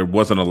think there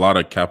wasn't a lot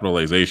of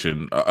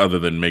capitalization other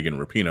than Megan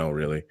Rapinoe,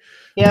 really.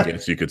 I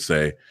guess you could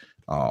say,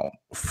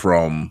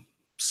 from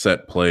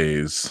set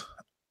plays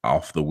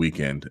off the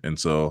weekend. And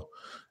so,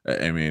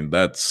 I mean,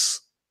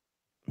 that's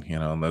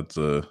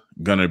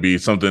gonna be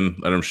something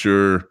that I'm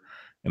sure,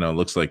 it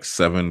looks like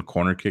 6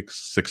 corner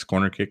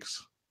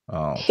kicks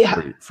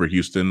Yeah. for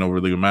Houston over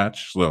the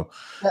match. So,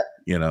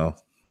 Yep.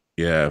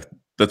 Yeah,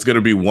 that's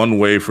gonna be one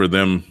way for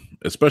them,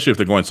 especially if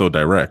they're going so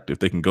direct. If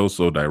they can go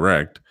so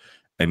direct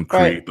and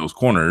create those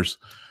corners,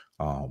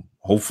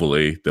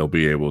 hopefully they'll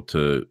be able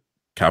to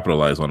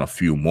capitalize on a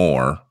few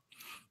more,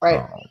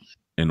 Right.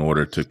 In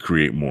order to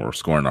create more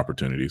scoring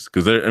opportunities.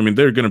 Because they're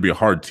going to be a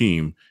hard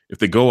team if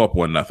they go up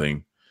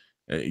 1-0.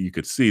 You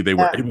could see they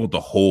were able to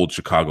hold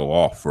Chicago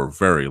off for a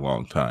very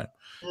long time,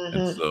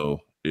 and so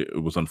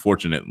it was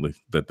unfortunate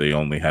that they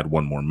only had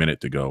one more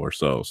minute to go or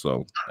so.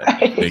 So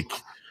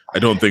I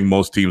don't think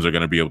most teams are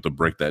going to be able to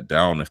break that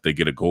down if they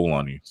get a goal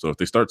on you. So if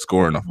they start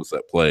scoring off of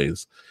set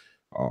plays,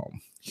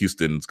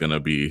 Houston's going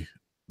to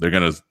they're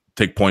going to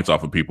take points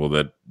off of people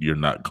that you're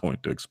not going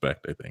to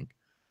expect, I think.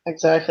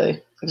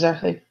 Exactly.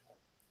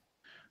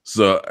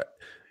 So,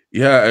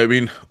 yeah, I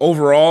mean,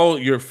 overall,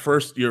 your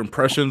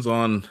impressions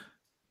on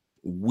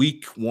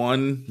week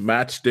 1,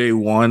 match day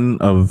 1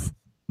 of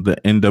the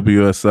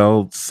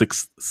NWSL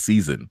 6th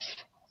season.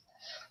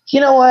 You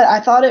know what?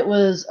 I thought it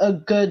was a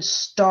good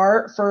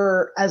start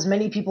for as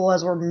many people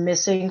as were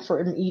missing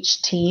from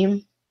each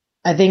team.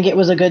 I think it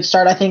was a good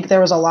start. I think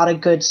there was a lot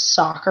of good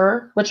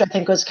soccer, which I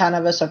think was kind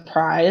of a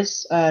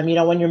surprise.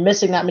 When you're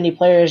missing that many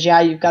players,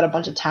 you've got a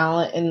bunch of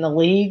talent in the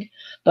league,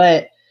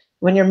 but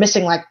when you're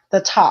missing like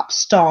the top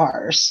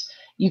stars,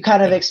 you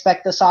kind of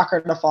expect the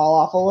soccer to fall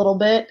off a little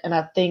bit. And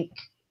I think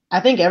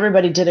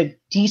everybody did a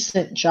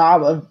decent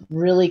job of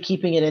really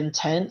keeping it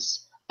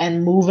intense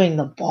and moving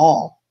the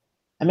ball.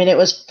 I mean, it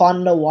was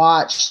fun to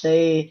watch.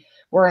 They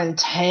were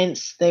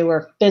intense. They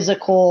were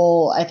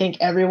physical. I think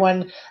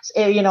everyone,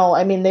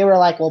 they were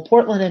like, well,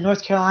 Portland and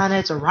North Carolina,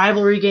 it's a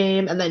rivalry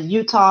game. And then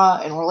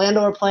Utah and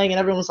Orlando were playing, and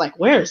everyone was like,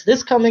 where is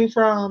this coming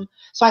from?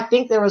 So I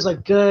think there was a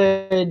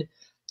good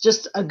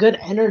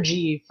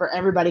energy for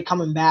everybody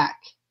coming back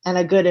and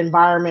a good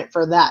environment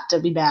for that to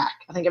be back.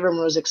 I think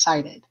everyone was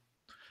excited.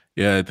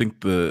 Yeah, I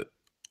think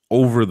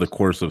over the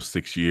course of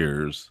 6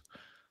 years,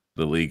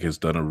 the league has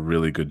done a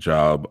really good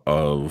job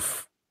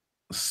of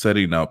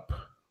setting up,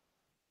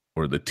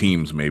 or the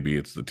teams, maybe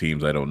it's the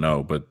teams, I don't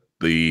know, but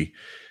the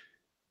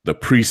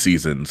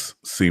preseasons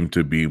seem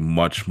to be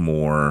much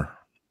more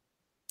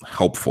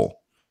helpful.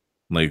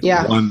 Like,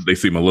 one, they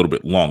seem a little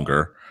bit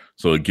longer,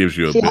 so it gives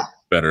you a bit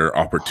better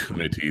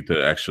opportunity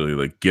to actually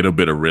like get a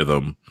bit of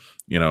rhythm.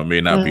 It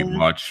may not be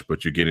much,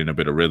 but you're getting a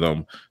bit of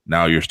rhythm.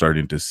 Now you're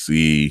starting to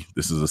see,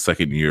 this is the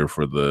second year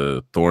for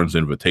the Thorns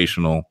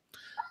Invitational,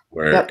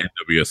 where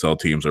NWSL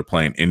teams are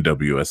playing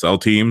NWSL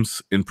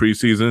teams in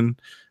preseason,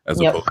 as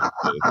opposed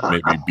to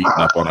maybe beating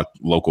up on a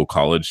local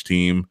college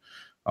team.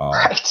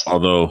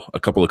 Although a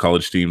couple of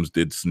college teams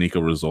did sneak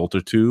a result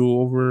or two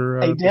over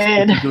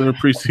this particular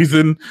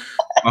preseason.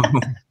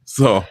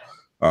 So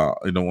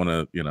I don't want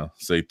to,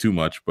 say too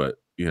much, but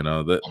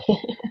that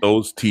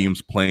those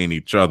teams playing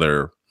each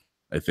other,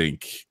 I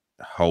think,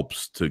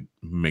 helps to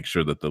make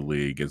sure that the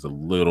league is a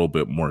little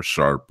bit more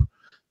sharp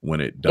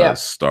when it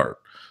does start.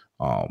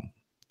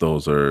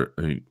 Those are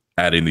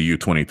adding the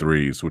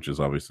U23s, which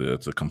is obviously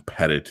that's a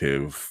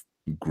competitive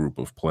group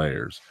of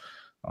players.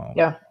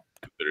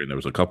 Considering there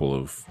was a couple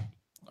of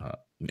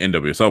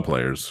NWSL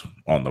players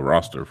on the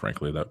roster,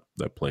 frankly,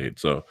 that played.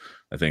 So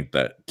I think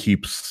that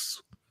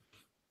keeps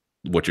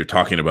what you're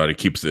talking about. It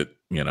keeps it,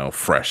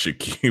 fresh. It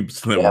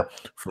keeps them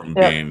from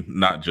being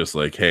not just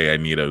like, hey, I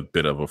need a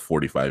bit of a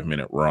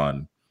 45-minute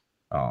run,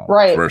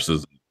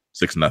 versus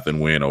 6-0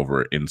 win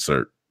over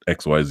insert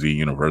XYZ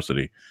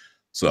University.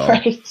 So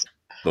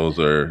those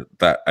are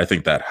that. I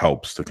think that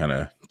helps to kind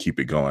of keep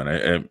it going.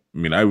 I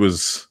mean, I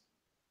was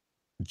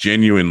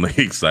genuinely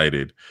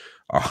excited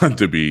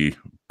to be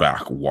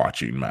back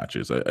watching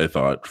matches. I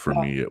thought for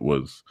me it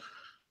was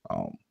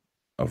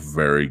a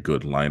very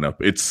good lineup.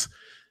 It's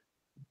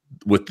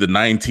with the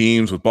 9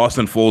 teams, with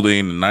Boston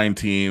folding 9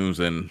 teams,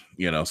 and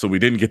so we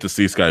didn't get to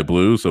see Sky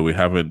Blue, so we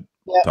haven't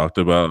talked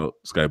about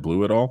Sky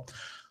Blue at all,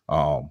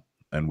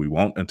 and we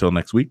won't until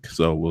next week.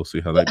 So we'll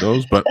see how that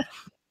goes. But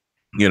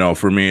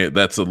for me,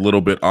 that's a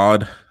little bit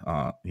odd.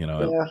 I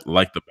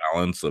like the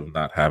balance of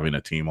not having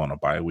a team on a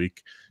bye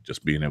week,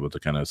 just being able to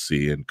kind of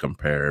see and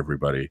compare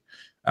everybody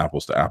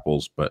apples to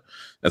apples. But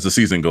as the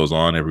season goes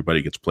on,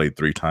 everybody gets played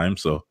 3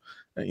 times. So,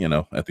 at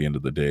the end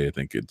of the day, I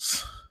think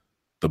it's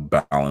the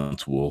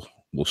balance will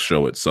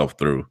show itself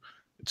through.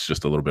 It's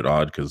just a little bit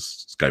odd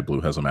because Sky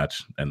Blue has a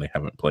match and they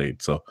haven't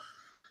played. So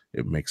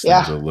it makes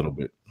things a little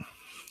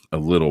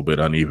bit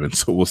uneven.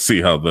 So we'll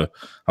see how the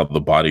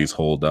bodies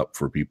hold up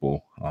for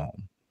people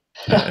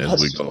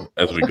as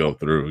we go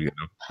through,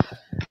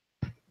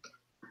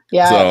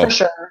 Yeah, for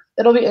sure.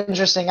 It'll be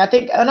interesting. I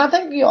think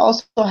you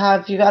also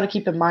have, you got to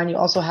keep in mind, you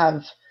also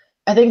have,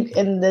 I think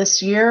in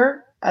this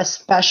year,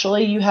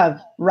 especially, you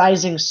have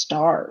rising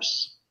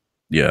stars.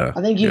 Yeah.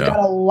 I think you've got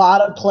a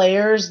lot of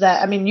players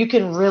that, I mean, you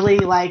can really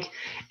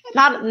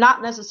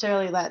not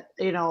necessarily that,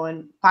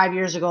 and 5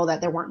 years ago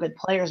that there weren't good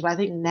players, but I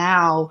think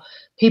now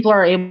people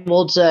are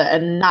able to,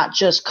 and not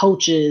just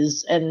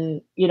coaches,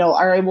 and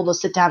are able to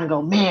sit down and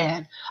go,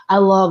 man, I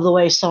love the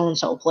way so and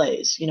so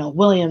plays.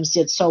 Williams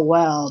did so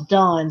well,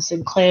 Dunn,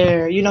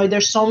 Sinclair.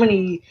 There's so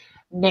many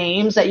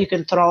names that you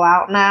can throw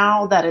out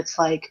now that it's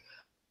like,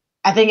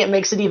 I think it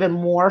makes it even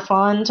more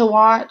fun to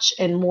watch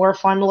and more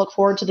fun to look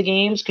forward to the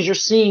games, because you're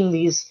seeing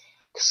these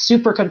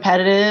super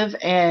competitive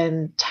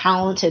and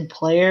talented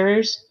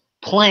players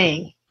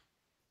playing.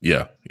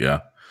 Yeah.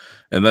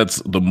 And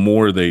that's the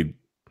more they,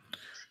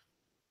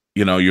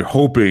 you're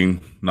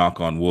hoping, knock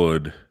on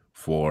wood,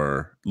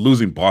 for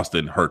losing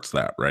Boston hurts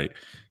that, right?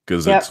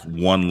 Because it's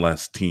one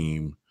less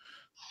team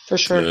for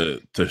sure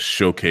to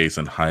showcase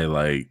and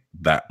highlight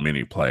that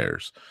many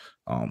players.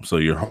 So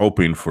you're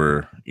hoping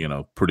for,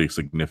 pretty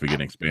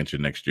significant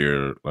expansion next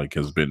year, like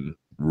has been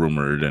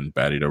rumored and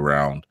batted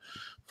around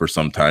for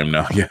some time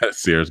now. Yeah,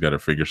 Sierra's got her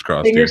fingers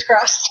crossed. Fingers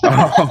crossed.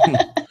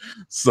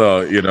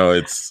 So,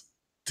 it's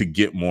to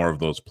get more of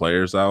those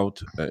players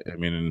out. I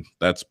mean,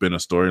 that's been a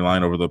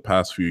storyline over the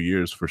past few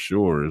years for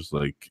sure. Is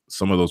like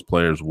some of those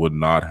players would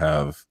not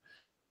have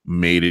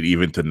made it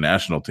even to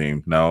national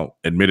team. Now,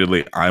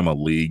 admittedly, I'm a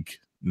league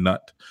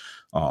nut.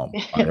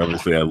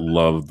 Obviously, I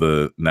love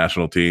the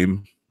national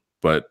team,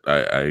 but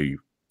I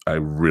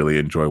really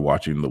enjoy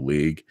watching the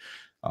league.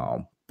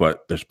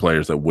 But there's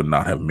players that would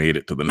not have made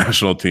it to the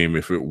national team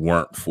if it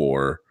weren't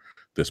for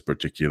this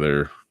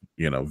particular,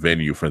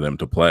 venue for them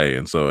to play.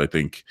 And so I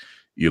think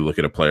you look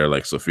at a player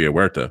like Sofia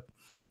Huerta.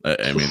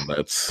 I mean,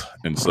 that's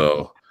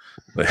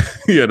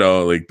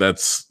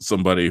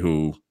somebody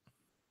who,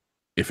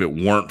 if it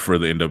weren't for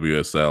the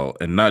NWSL,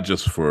 and not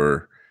just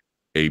for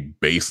a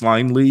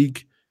baseline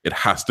league, it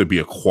has to be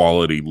a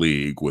quality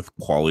league with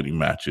quality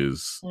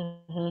matches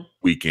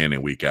week in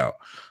and week out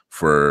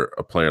for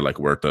a player like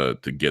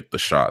Huerta to get the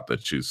shot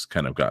that she's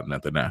kind of gotten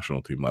at the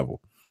national team level.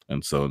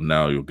 And so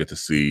now you'll get to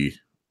see,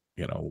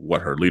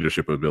 what her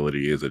leadership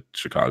ability is at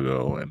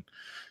Chicago. And,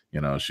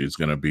 she's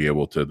going to be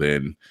able to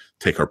then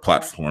take her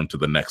platform to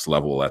the next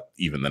level at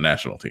even the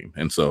national team.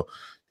 And so,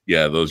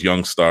 yeah, those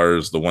young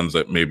stars, the ones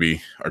that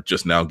maybe are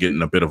just now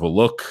getting a bit of a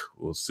look,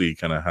 we'll see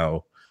kind of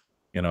how,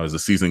 as the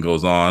season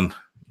goes on,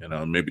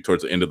 maybe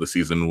towards the end of the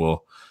season,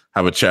 we'll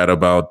have a chat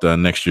about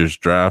next year's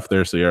draft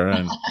there, Sierra.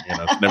 And,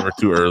 it's never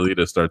too early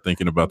to start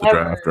thinking about the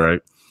draft,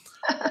 right?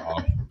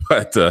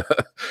 But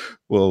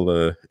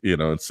we'll,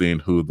 and seeing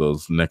who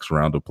those next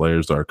round of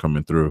players are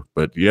coming through.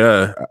 But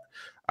yeah,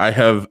 I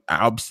have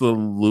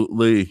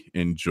absolutely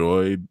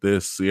enjoyed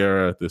this,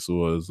 Sierra. This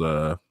was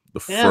the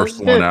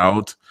first one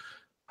out.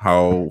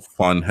 How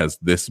fun has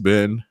this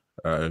been?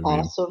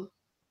 Awesome.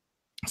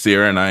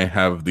 Sierra and I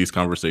have these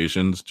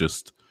conversations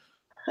just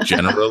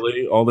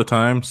generally all the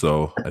time.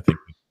 So I think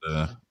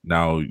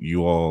now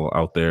you all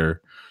out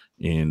there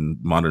in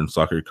modern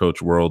soccer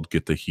coach world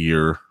get to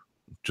hear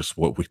just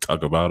what we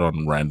talk about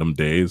on random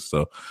days.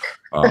 So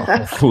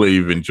hopefully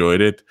you've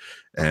enjoyed it.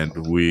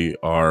 And we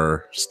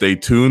are, stay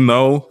tuned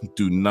though.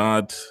 Do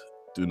not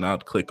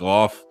click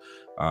off.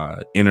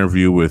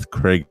 Interview with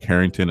Craig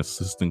Harrington,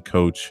 assistant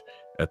coach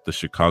at the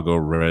Chicago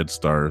Red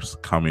Stars,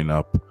 coming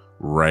up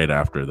right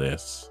after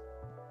this.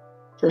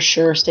 For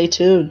sure. Stay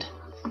tuned.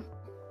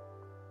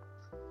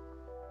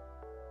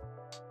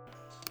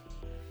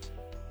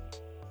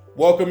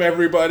 Welcome,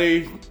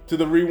 everybody, to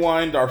The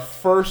Rewind, our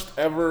first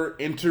ever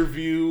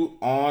interview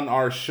on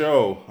our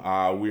show.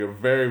 We are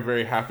very,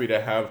 very happy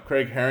to have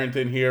Craig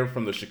Harrington here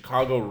from the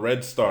Chicago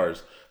Red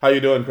Stars. How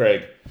you doing,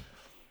 Craig?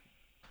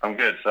 I'm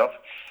good, self.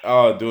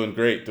 Oh, doing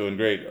great.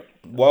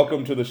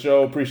 Welcome to the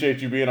show.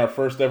 Appreciate you being our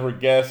first ever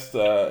guest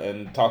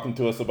and talking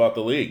to us about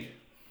the league.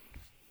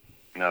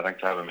 No, thanks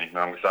for having me.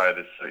 No, I'm excited.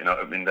 It's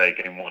opening day,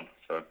 game one.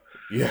 So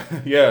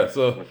yeah.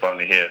 So we're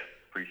finally here.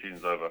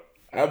 Preseason's over.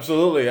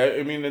 Absolutely.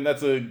 I mean, and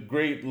that's a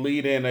great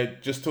lead in.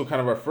 Just to kind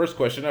of our first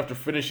question, after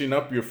finishing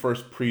up your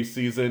first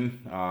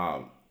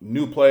preseason,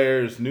 new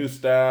players, new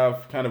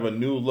staff, kind of a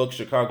new look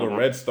Chicago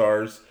Red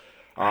Stars.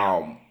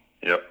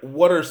 Yep.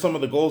 What are some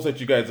of the goals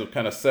that you guys have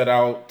kind of set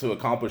out to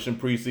accomplish in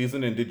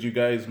preseason, and did you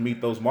guys meet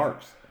those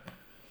marks?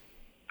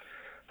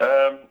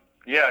 The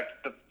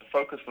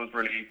focus was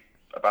really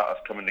about us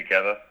coming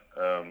together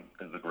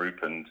as a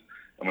group, and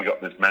we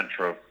got this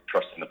mantra of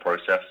trusting the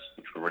process,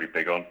 which we're really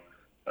big on.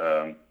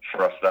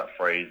 For us, that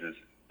phrase is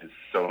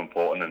so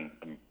important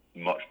and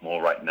much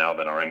more right now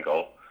than our end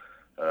goal.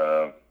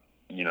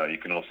 You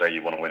can all say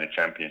you want to win a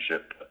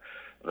championship, but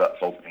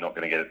that's ultimately not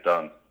going to get it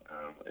done.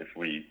 If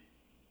we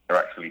are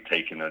actually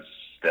taking those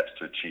steps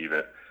to achieve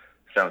it,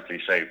 sounds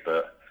cliche,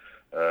 but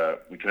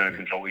we can only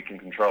control what we can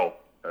control.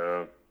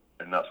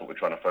 And that's what we're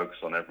trying to focus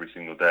on every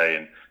single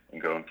day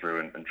and going through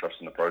and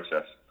trusting the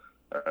process.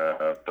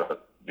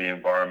 But the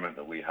environment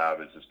that we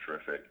have is just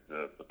terrific.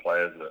 The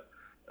players that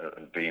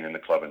have been in the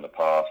club in the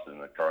past and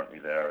are currently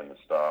there, and the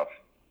staff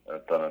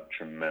have done a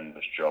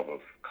tremendous job of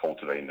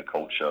cultivating the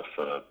culture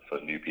for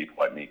new people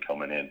like me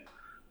coming in.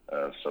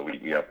 So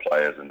we have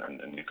players and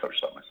new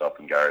coaches like myself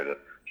and Gary that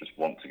just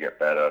want to get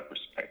better,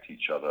 respect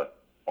each other,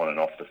 on and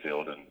off the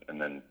field,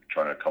 and then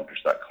trying to accomplish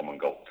that common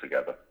goal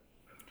together.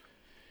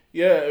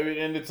 Yeah, I mean,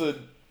 and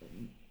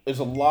there's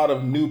a lot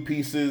of new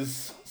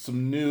pieces,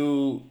 some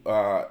new,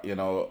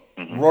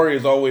 Rory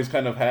has always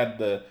kind of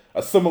had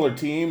a similar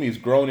team. He's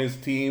grown his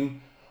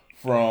team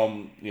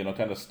from,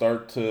 kind of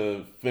start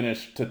to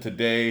finish to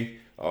today.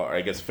 Or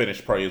I guess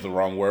finish probably is the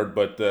wrong word,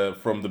 but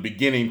from the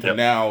beginning to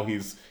now,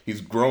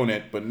 he's grown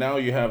it. But now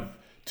you have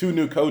two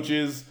new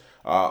coaches,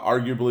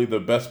 arguably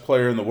the best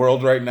player in the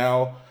world right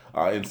now,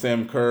 in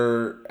Sam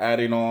Kerr,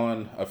 adding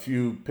on a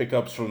few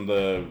pickups from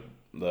the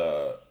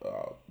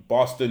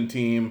Boston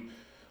team.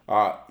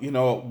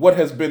 What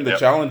has been the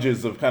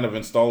challenges of kind of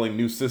installing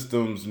new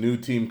systems, new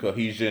team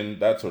cohesion,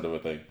 that sort of a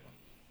thing?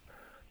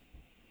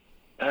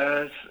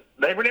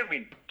 They really haven't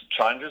been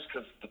challenges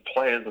because the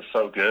players are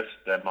so good.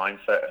 Their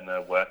mindset and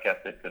their work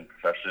ethic and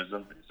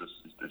professionalism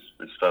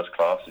is first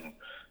class,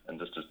 and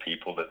just as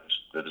people,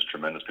 they're just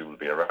tremendous people to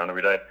be around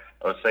every day.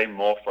 I would say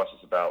more for us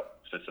is about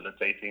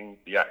facilitating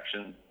the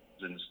actions,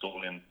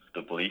 installing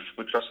the belief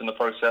with trust in the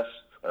process,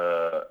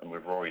 and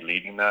with Rory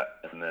leading that,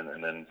 and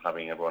then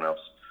having everyone else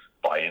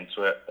buy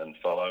into it and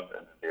follow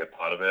and be a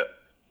part of it.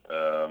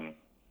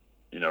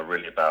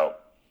 Really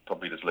about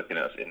probably just looking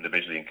at us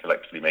individually and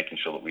collectively, making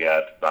sure that we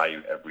add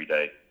value every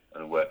day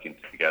and working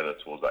together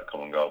towards that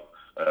common goal.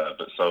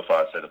 But so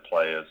far, I'd say the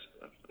players,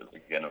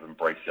 have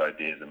embraced the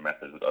ideas and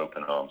methods with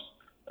open arms.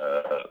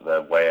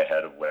 They're way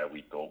ahead of where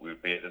we thought we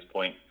would be at this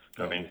point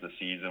coming into the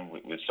season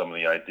with some of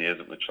the ideas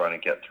that we're trying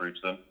to get through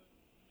to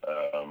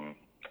them.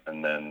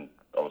 And then,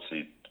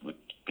 obviously, with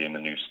being the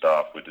new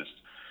staff, we're just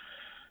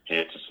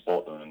here to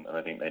support them, and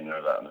I think they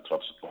know that, and the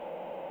club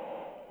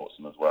supports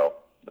them as well.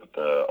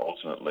 But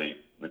ultimately,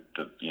 with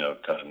the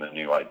kind of the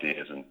new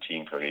ideas and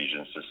team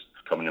cohesion, it's just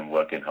coming and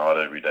working hard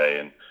every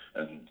day,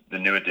 and the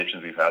new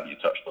additions we've had that you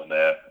touched on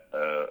there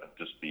have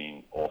just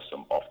been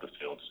awesome off the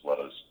field as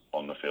well as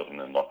on the field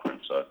and in the locker room.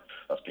 So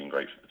that's been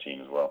great for the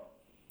team as well.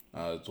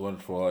 It's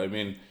wonderful. I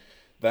mean,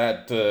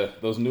 that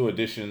those new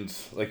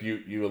additions, like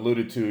you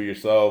alluded to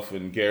yourself,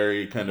 and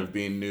Gary kind of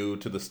being new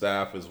to the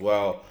staff as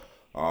well.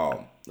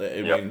 I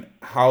mean,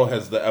 how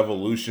has the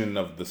evolution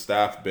of the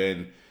staff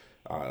been?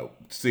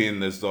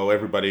 Seeing as though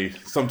everybody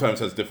sometimes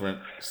has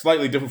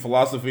slightly different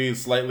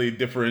philosophies, slightly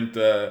different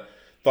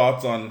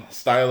thoughts on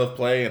style of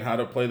play and how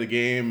to play the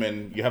game,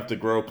 and you have to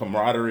grow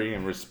camaraderie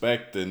and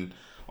respect and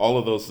all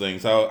of those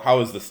things. How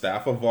has the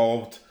staff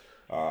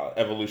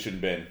evolution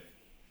been?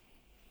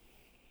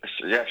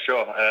 Yeah,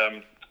 sure.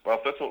 Well,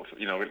 first of all,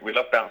 we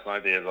love bouncing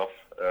ideas off,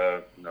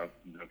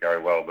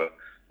 Gary well, but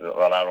a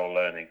lateral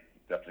learning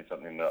definitely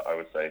something that I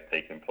would say is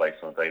taking place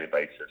on a daily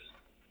basis.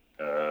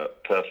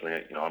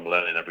 Personally, I'm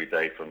learning every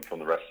day from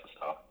the rest of the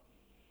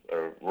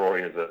staff.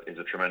 Rory is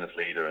a tremendous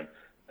leader,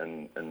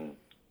 and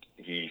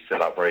he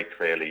set out very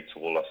clearly to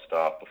all our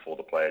staff before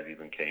the players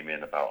even came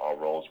in about our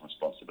roles and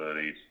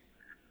responsibilities.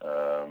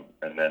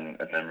 And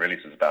then really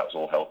it's about us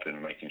all helping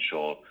and making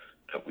sure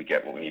that we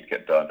get what we need to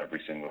get done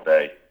every single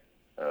day.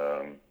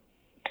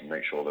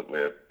 Make sure that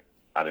we're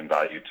adding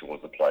value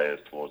towards the players,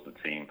 towards the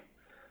team.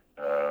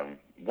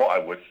 What I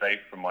would say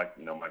from my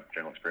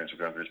general experience of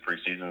going through this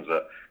pre-season is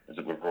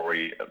that with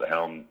Rory at the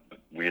helm,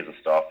 we as a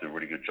staff do a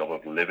really good job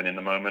of living in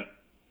the moment.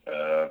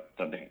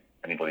 Don't think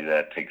anybody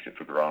there takes it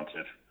for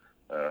granted.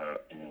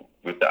 And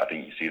with that, I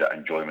think you see that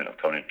enjoyment of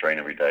coming and train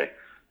every day.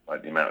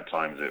 Like the amount of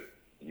times that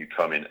you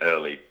come in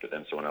early, but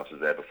then someone else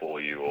is there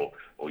before you,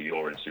 or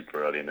you're in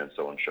super early, and then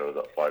someone shows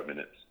up 5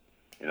 minutes,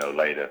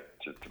 later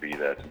to be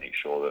there to make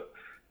sure that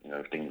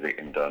things are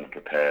getting done and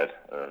prepared,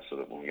 so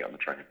that when we get on the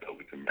training field,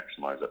 we can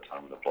maximise that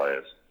time with the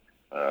players.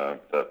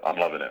 But I'm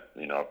loving it.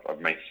 I've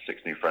made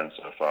 6 new friends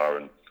so far,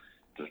 and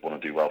just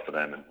want to do well for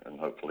them, and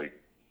hopefully,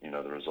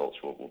 the results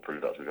will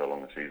prove that as we go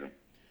along the season.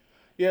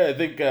 Yeah, I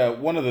think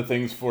one of the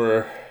things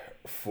for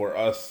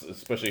us,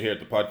 especially here at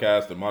the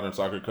podcast, the Modern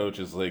Soccer Coach,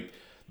 is like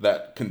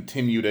that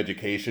continued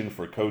education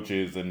for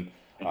coaches, and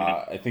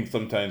I think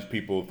sometimes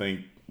people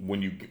think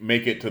when you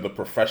make it to the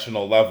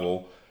professional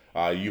level,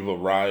 you've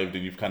arrived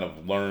and you've kind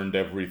of learned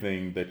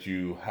everything that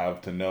you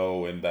have to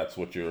know, and that's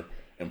what you're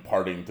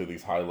imparting to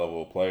these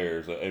high-level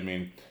players. I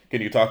mean,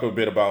 can you talk a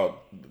bit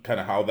about kind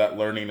of how that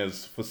learning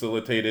is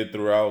facilitated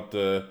throughout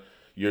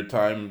your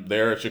time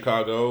there at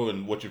Chicago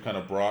and what you kind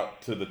of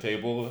brought to the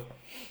table?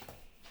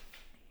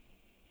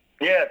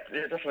 Yeah,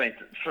 definitely.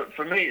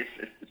 For me,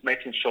 it's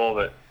making sure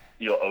that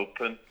you're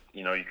open.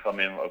 You come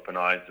in with open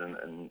eyes and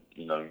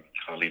kind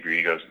of leave your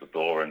egos at the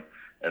door,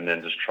 and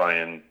then just try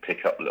and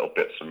pick up little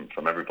bits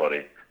from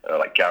everybody.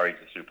 Like Gary's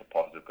a super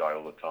positive guy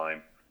all the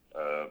time.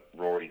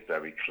 Rory's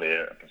very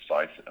clear and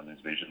precise on his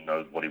vision,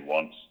 knows what he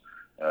wants.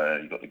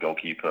 You've got the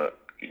goalkeeper,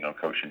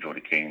 coaching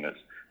Jordy King that's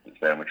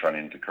there, and we're trying to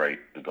integrate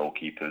the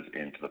goalkeepers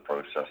into the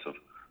process of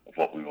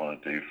what we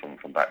want to do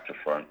from back to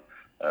front.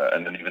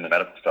 And then even the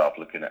medical staff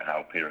looking at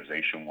how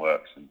periodization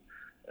works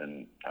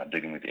and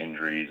dealing with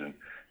injuries and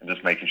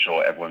just making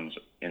sure everyone's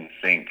in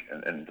sync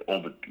and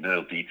all the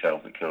little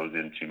details that goes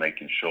into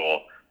making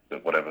sure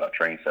that whatever that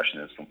training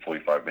session is from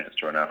 45 minutes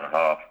to an hour and a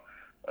half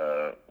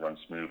runs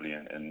smoothly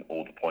and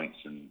all the points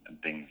and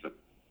things that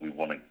we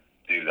want to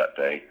do that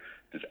day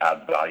just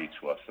add value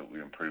to us, that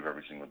we improve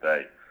every single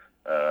day.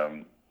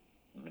 The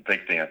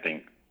big thing I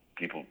think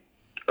people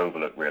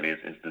overlook really is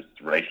the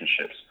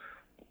relationships.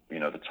 You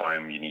know, the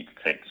time you need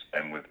to take to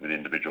spend with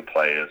individual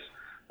players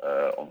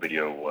on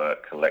video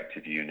work,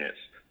 collective units.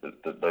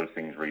 Those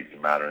things really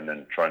matter, and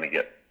then trying to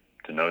get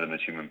to know them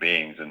as human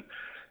beings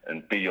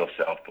and be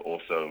yourself, but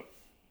also,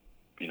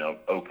 you know,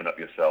 open up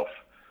yourself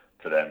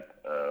to them.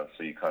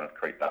 So you kind of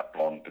create that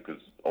bond,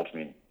 because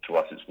ultimately to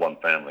us it's one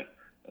family,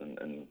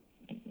 and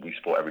we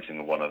support every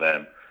single one of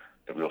them.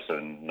 But we also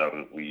know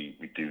that we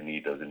do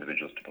need those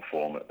individuals to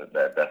perform at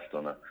their best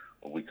on a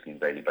weekly and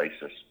daily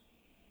basis.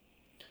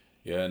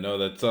 Yeah, no,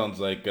 that sounds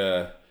like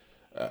an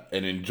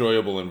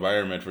enjoyable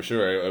environment for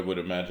sure. I would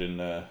imagine,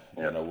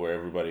 you know, where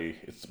everybody,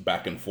 it's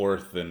back and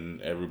forth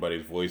and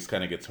everybody's voice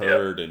kind of gets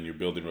heard, and you're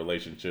building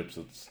relationships.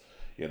 It's,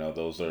 you know,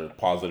 those are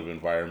positive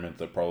environments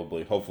that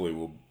hopefully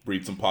will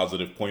breed some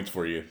positive points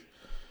for you.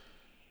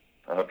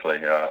 Hopefully,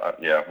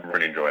 yeah, I'm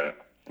really enjoying it.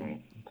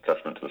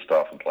 Testament to the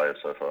staff and players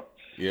so far.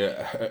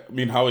 Yeah, I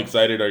mean, how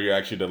excited are you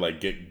actually to like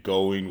get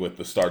going with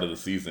the start of the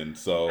season?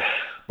 So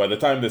by the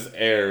time this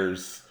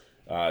airs,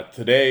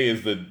 today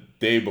is the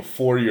day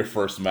before your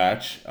first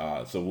match,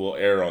 so we'll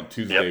air on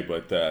Tuesday.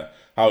 Yep. But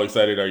how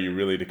excited are you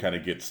really to kind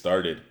of get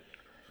started?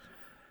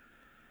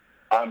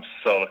 I'm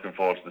so looking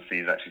forward to the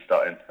season actually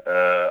starting.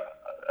 I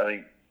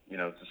think, you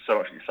know, there's so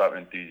much excitement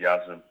and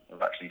enthusiasm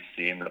of actually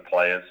seeing the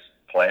players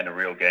playing a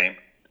real game.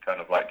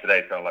 Kind of like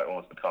today, kind of like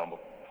almost the calm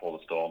before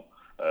the storm.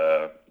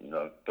 You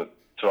know, but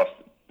to us,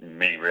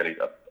 me really,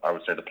 I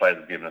would say the players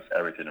have given us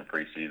everything in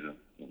pre-season.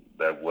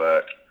 Their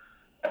work,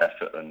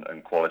 effort,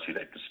 and quality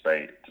they've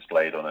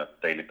displayed on a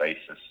daily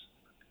basis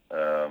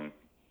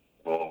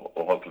will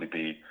hopefully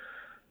be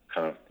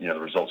kind of, you know, the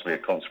results will be a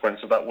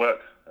consequence of that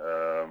work.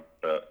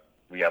 But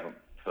we haven't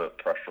put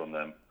pressure on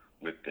them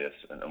with this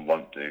and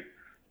won't do.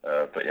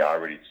 But yeah, I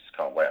really just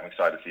can't wait. I'm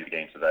excited to see the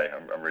game today.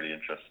 I'm really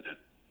interested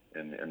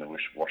in the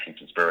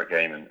Washington Spirit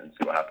game and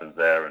see what happens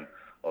there. And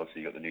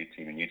obviously, you've got the new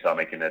team in Utah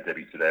making their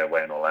debut today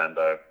away in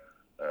Orlando,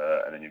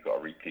 and then you've got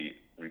a repeat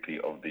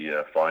of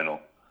the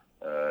final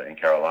in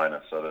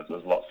Carolina. So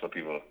there's lots for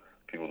people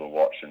to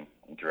watch and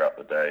throughout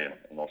the day,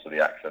 and also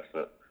the access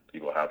that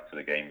people have to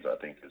the games, I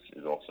think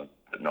is awesome.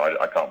 But no,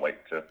 I can't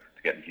wait to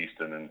get to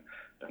Houston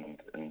and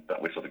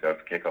that whistle to go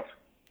for kickoff.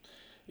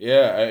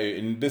 Yeah,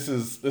 and this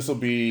will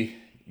be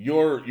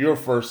your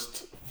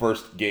first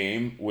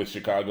game with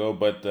Chicago,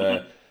 but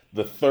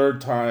the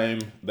third time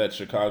that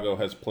Chicago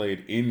has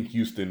played in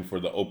Houston for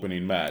the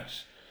opening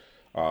match.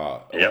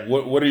 Yep.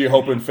 What are you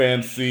hoping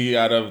fans see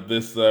out of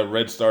this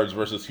Red Stars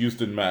versus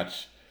Houston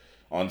match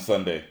on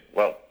Sunday?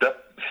 Well,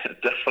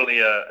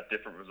 definitely a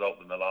different result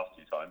than the last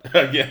two times.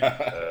 Yeah.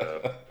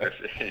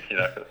 You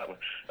know,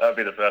 that would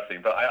be the first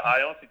thing. But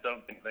I honestly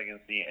don't think they're going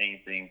to see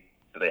anything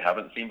that they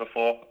haven't seen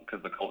before,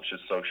 because the culture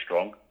is so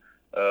strong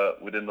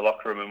within the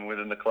locker room and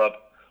within the club.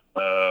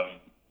 I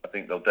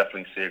think they'll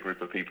definitely see a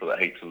group of people that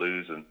hate to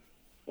lose and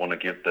want to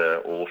give their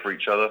all for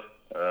each other.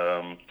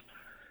 You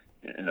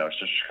know, it's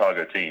just a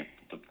Chicago team.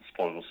 The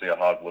supporters will see a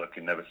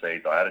hard-working,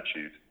 never-say-die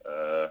attitude.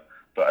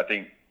 But I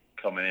think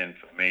coming in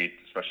for me,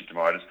 especially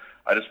tomorrow,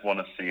 I just want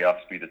to see us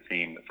be the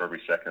team that for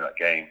every second of that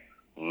game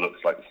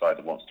looks like the side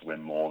that wants to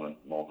win more than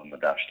the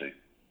Dash do.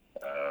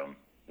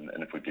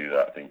 And if we do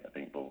that, I think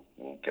we'll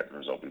get the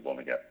result we want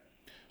to get.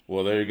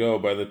 Well, there you go.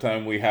 By the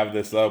time we have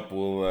this up,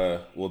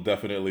 we'll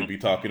definitely be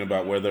talking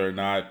about whether or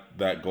not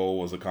that goal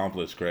was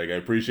accomplished, Craig. I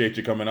appreciate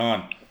you coming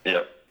on.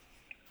 Yep.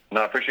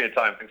 No, I appreciate your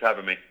time. Thanks for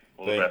having me.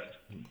 All the best.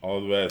 All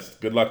the best.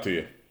 Good luck to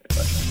you.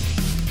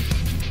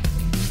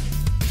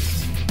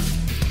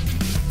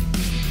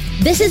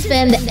 This has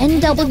been the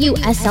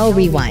NWSL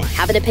Rewind.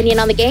 Have an opinion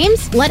on the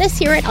games? Let us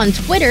hear it on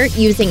Twitter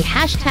using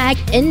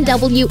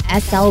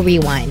 #NWSL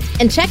Rewind.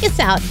 And check us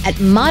out at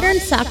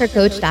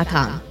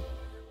modernsoccercoach.com.